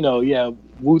like, you know,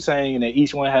 Wu-Tang, and then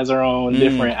each one has their own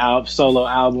different solo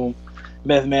album.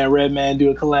 Method Man, Redman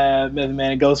do a collab. Method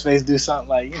Man and Ghostface do something,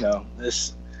 like, you know.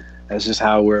 That's just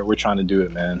how we're trying to do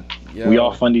it, man. Yo. We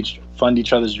all fund each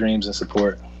other's dreams and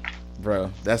support.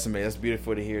 Bro, that's amazing. That's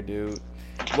beautiful to hear, dude.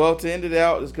 Well, to end it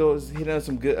out, let's go hit on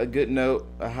a good note,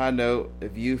 a high note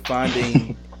of you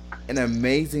finding an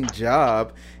amazing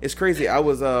job. It's crazy. I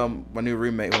was my new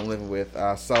roommate who I'm living with.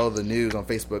 I saw the news on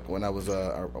Facebook when I was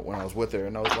with her,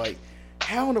 and I was like,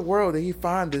 how in the world did he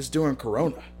find this during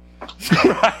Corona?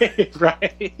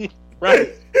 right.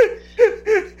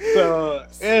 So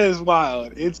it is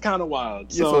wild. It's kind of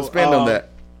wild. So expand on that.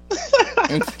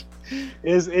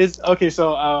 It's okay.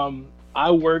 So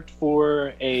I worked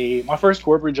for my first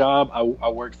corporate job. I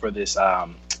worked for this.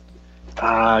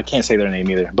 I can't say their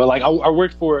name either, but like I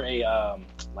worked for a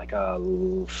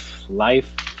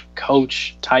life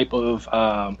coach type of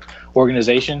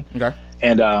organization. Okay.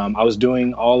 And I was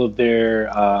doing all of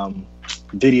their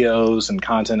videos and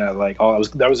content.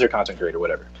 That was their content creator,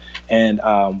 whatever. And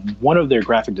one of their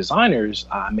graphic designers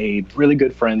I made really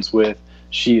good friends with.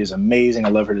 She is amazing. I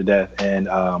love her to death. And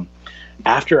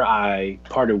after I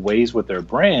parted ways with their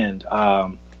brand,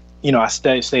 you know, I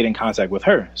stayed in contact with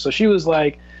her. So she was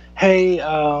like, hey,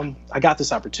 I got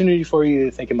this opportunity for you.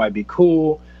 I think it might be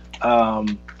cool.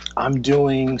 I'm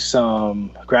doing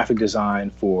some graphic design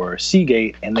for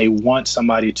Seagate, and they want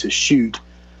somebody to shoot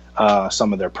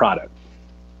some of their product.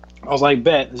 I was like,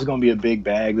 bet, this is going to be a big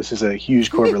bag. This is a huge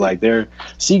corporate. Like,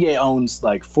 Seagate owns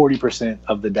like 40%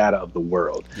 of the data of the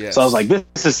world. Yes. So I was like,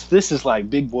 this is like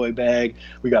big boy bag.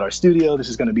 We got our studio. This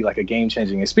is going to be like a game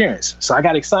changing experience. So I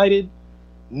got excited.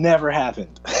 Never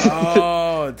happened.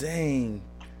 Oh, dang.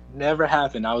 Never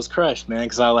happened. I was crushed, man,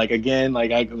 because I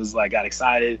got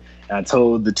excited, and I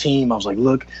told the team, I was like,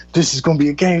 look, this is gonna be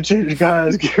a game changer,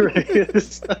 guys. Get ready. Get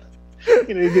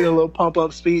a little pump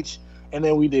up speech, and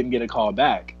then we didn't get a call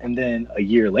back. And then a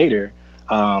year later,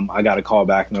 I got a call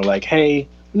back, and they're like, hey,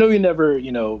 know you never,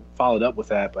 followed up with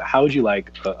that, but how would you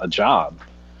like a job?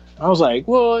 I was like,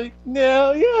 well,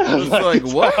 yeah. I was like,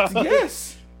 what?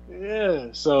 Yes. Yeah.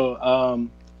 So,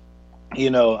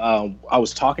 I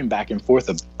was talking back and forth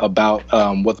about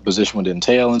what the position would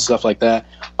entail and stuff like that.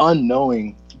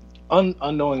 Unknowingly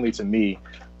to me,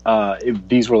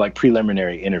 these were like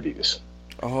preliminary interviews.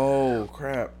 Oh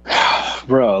crap,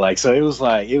 bro! Like, so it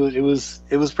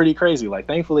was pretty crazy. Like,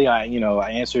 thankfully, I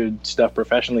answered stuff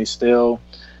professionally still,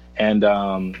 and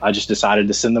I just decided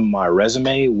to send them my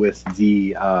resume with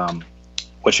the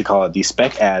the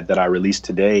spec ad that I released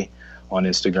today on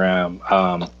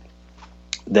Instagram.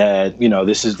 That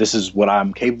this is what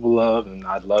I'm capable of, and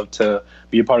I'd love to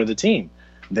be a part of the team.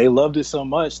 They loved it so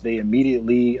much they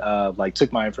immediately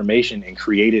took my information and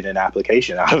created an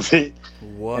application out of it.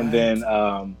 What? And then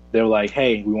they were like,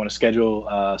 hey, we want to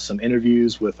schedule some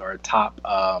interviews with our top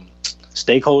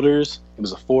stakeholders. It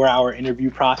was a 4-hour interview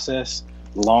process,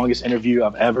 the longest interview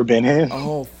I've ever been in.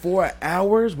 Oh, 4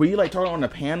 hours? Were you like talking on a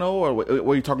panel, or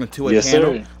were you talking to a yes,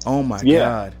 panel? Sir. Oh my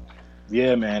God.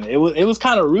 Yeah, man. It was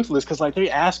kind of ruthless because like they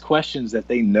asked questions that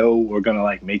they know were gonna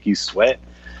like make you sweat.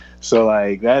 So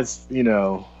like that's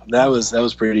that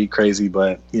was pretty crazy,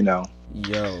 but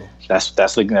that's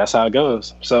how it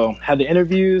goes. So had the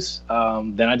interviews,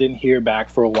 then I didn't hear back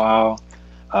for a while.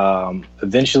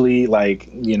 Eventually,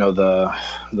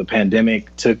 the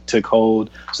pandemic took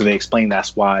hold, so they explained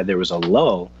that's why there was a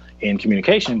lull in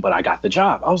communication. But I got the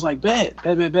job. I was like,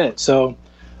 bet. So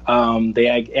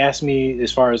they asked me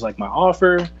as far as like my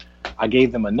offer. I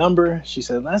gave them a number. She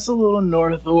said that's a little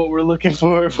north of what we're looking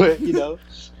for, but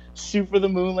shoot for the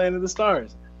moon, land of the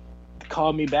stars.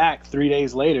 Called me back 3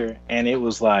 days later, and it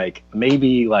was like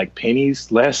maybe like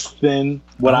pennies less than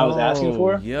what I was asking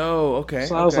for. Okay.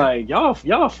 So I was like,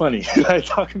 y'all funny. Like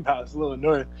talking about it's a little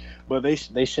north, but they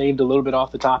shaved a little bit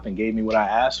off the top and gave me what I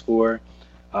asked for,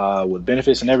 with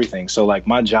benefits and everything. So like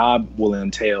my job will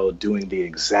entail doing the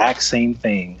exact same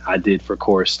thing I did for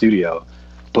Chorus Studio,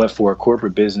 but for a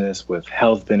corporate business with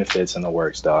health benefits and the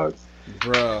works, dog.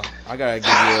 Bro, I gotta give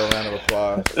you a round of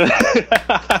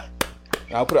applause.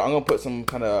 I'm gonna put some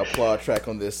kind of applaud track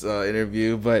on this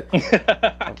interview, but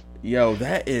yo,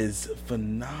 that is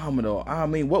phenomenal. I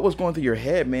mean, what was going through your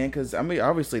head, man? Because I mean,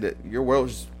 obviously, your world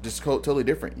is just totally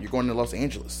different. You're going to Los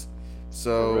Angeles,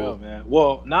 so for real, man.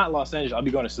 Well, not Los Angeles. I'll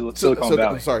be going to Silicon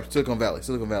Valley. Sorry, Silicon Valley,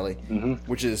 mm-hmm.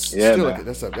 which is still like,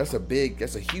 that's a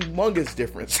humongous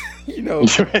difference,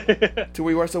 to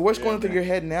where you are. So what's going through your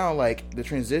head now? Like the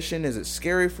transition, is it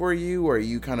scary for you, or are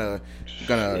you kind of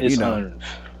gonna,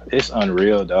 It's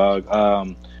unreal,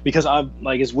 dog. Because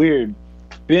it's weird.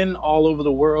 Been all over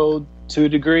the world to a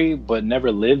degree, but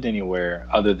never lived anywhere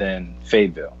other than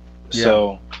Fayetteville. Yeah.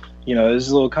 So, this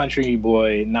little country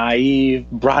boy, naive,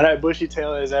 bright-eyed,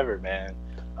 bushy-tailed as ever, man.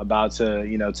 About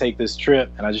to, take this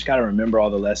trip, and I just got to remember all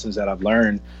the lessons that I've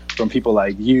learned from people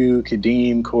like you,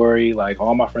 Kadeem, Corey, like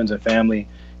all my friends and family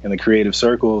in the creative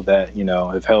circle that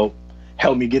have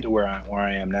helped me get to where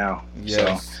I am now.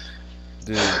 Yes. So,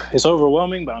 dude, it's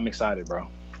overwhelming, but I'm excited, bro.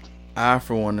 I,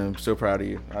 for one, am so proud of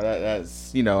you.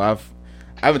 That's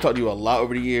I haven't talked to you a lot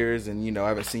over the years, and I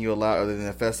haven't seen you a lot other than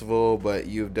the festival, but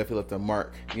you've definitely left a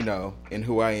mark, in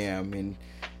who I am, and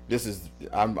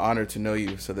I'm honored to know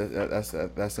you. So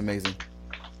that's amazing.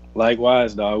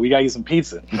 Likewise, dog. We gotta get some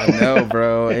pizza. I know,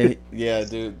 bro. And, yeah,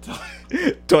 dude.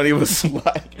 Tony was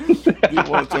like, he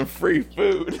wants some free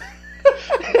food.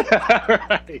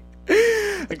 Right.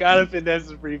 I gotta finesse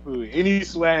some free food. Any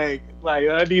swag, like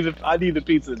I need the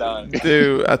pizza, dog.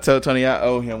 Dude, I told Tony I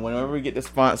owe him. Whenever we get the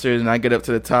sponsors and I get up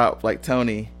to the top like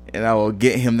Tony, and I will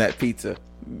get him that pizza.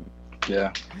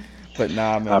 Yeah. But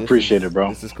nah, man. I appreciate it, bro.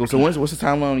 This is cool. So what's the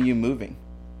timeline on you moving?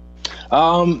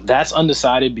 That's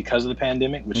undecided because of the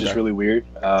pandemic, which is really weird.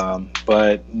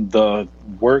 But the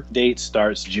work date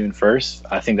starts June 1st.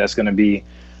 I think that's gonna be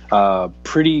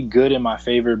pretty good in my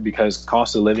favor because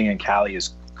cost of living in Cali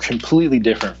is completely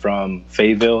different from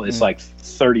Fayetteville. It's like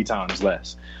 30 times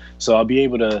less. So I'll be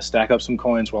able to stack up some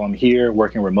coins while I'm here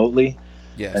working remotely.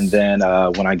 Yes. And then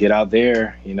when I get out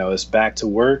there, it's back to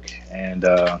work and,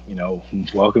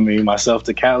 welcoming myself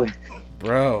to Cali.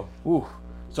 Bro. Ooh.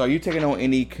 So are you taking on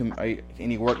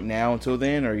any work now until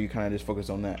then, or are you kind of just focused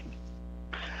on that?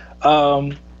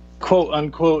 Quote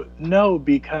unquote, no,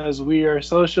 because we are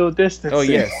social distancing. Oh,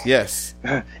 yes.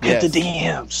 Hit the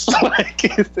DMs.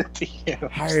 Hit the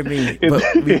DMs. Hire me, but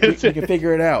we can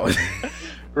figure it out.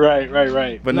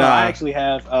 Right. But no, I actually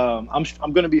have, I'm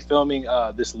going to be filming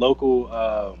this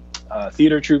local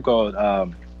theater troupe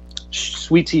called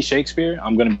Sweet Tea Shakespeare,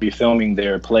 I'm going to be filming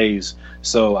their plays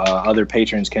so other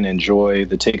patrons can enjoy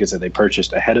the tickets that they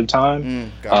purchased ahead of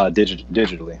time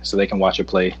digitally, so they can watch a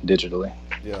play digitally.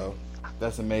 Yo,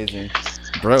 that's amazing.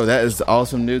 Bro, that is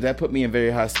awesome news. That put me in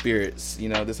very high spirits. You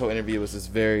know, this whole interview was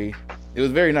it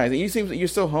was very nice. And you're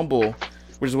so humble,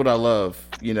 which is what I love,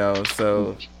 you know,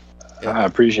 so... Yeah, I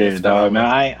appreciate it, dog. Man,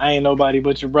 I ain't nobody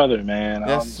but your brother, man.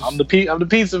 I'm the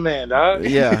pizza man, dog.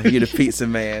 Yeah, you're the pizza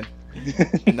man.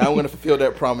 And I'm gonna fulfill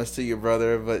that promise to you,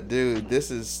 brother. But dude,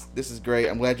 this is great.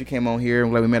 I'm glad you came on here.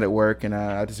 I'm glad we met at work, and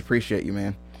I just appreciate you,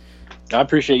 man. I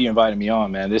appreciate you inviting me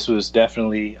on, man. This was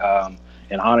definitely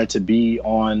an honor to be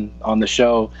on the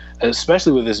show,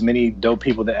 especially with as many dope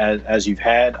people that as you've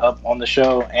had up on the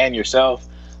show and yourself.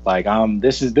 Like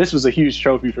this was a huge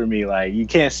trophy for me. Like, you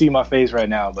can't see my face right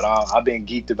now, but I've been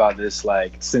geeked about this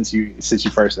like since you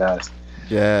first asked.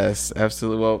 Yes,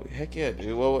 absolutely. Well, heck yeah,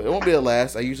 dude. Well, it won't be the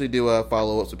last. I usually do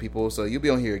follow-ups with people, so you'll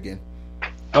be on here again.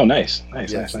 Oh, nice.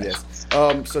 Yes.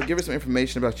 So give us some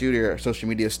information about you, your social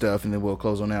media stuff, and then we'll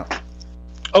close on out.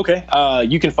 Okay.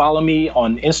 You can follow me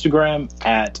on Instagram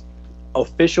at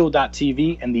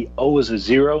official.tv, and the O is a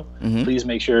 0. Mm-hmm. Please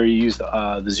make sure you use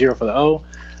the 0 for the O.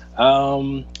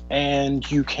 And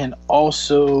you can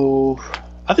also,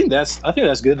 I think that's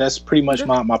good. That's pretty much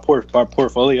my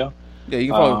portfolio. Yeah,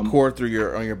 you can follow Core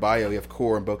on your bio. You have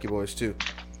Core and Bokeh Boys too.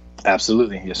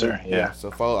 Absolutely, yes, sir. Yeah.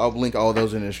 So follow. I'll link all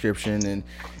those in the description, and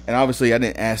obviously I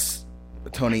didn't ask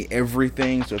Tony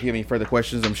everything. So if you have any further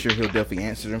questions, I'm sure he'll definitely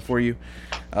answer them for you.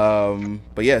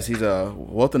 But yes, he's a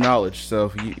wealth of knowledge.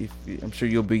 So I'm sure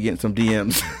you'll be getting some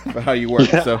DMs about how you work.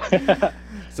 So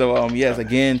yes,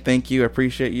 again, thank you. I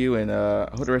appreciate you, and I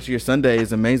hope the rest of your Sunday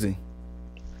is amazing.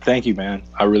 Thank you, man.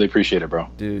 I really appreciate it, bro.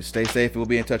 Dude, stay safe, and we'll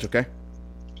be in touch, okay?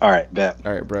 All right, bet.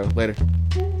 All right, bro. Later.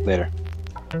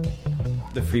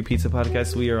 The Free Pizza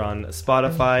Podcast. We are on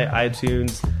Spotify,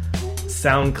 iTunes,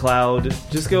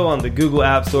 SoundCloud. Just go on the Google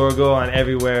App Store. Go on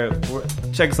everywhere.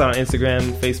 Check us out on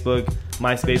Instagram, Facebook,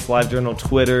 MySpace, LiveJournal,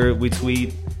 Twitter. We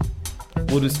tweet.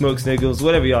 We'll do smoke signals,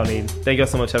 whatever y'all need. Thank y'all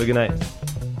so much. Have a good night.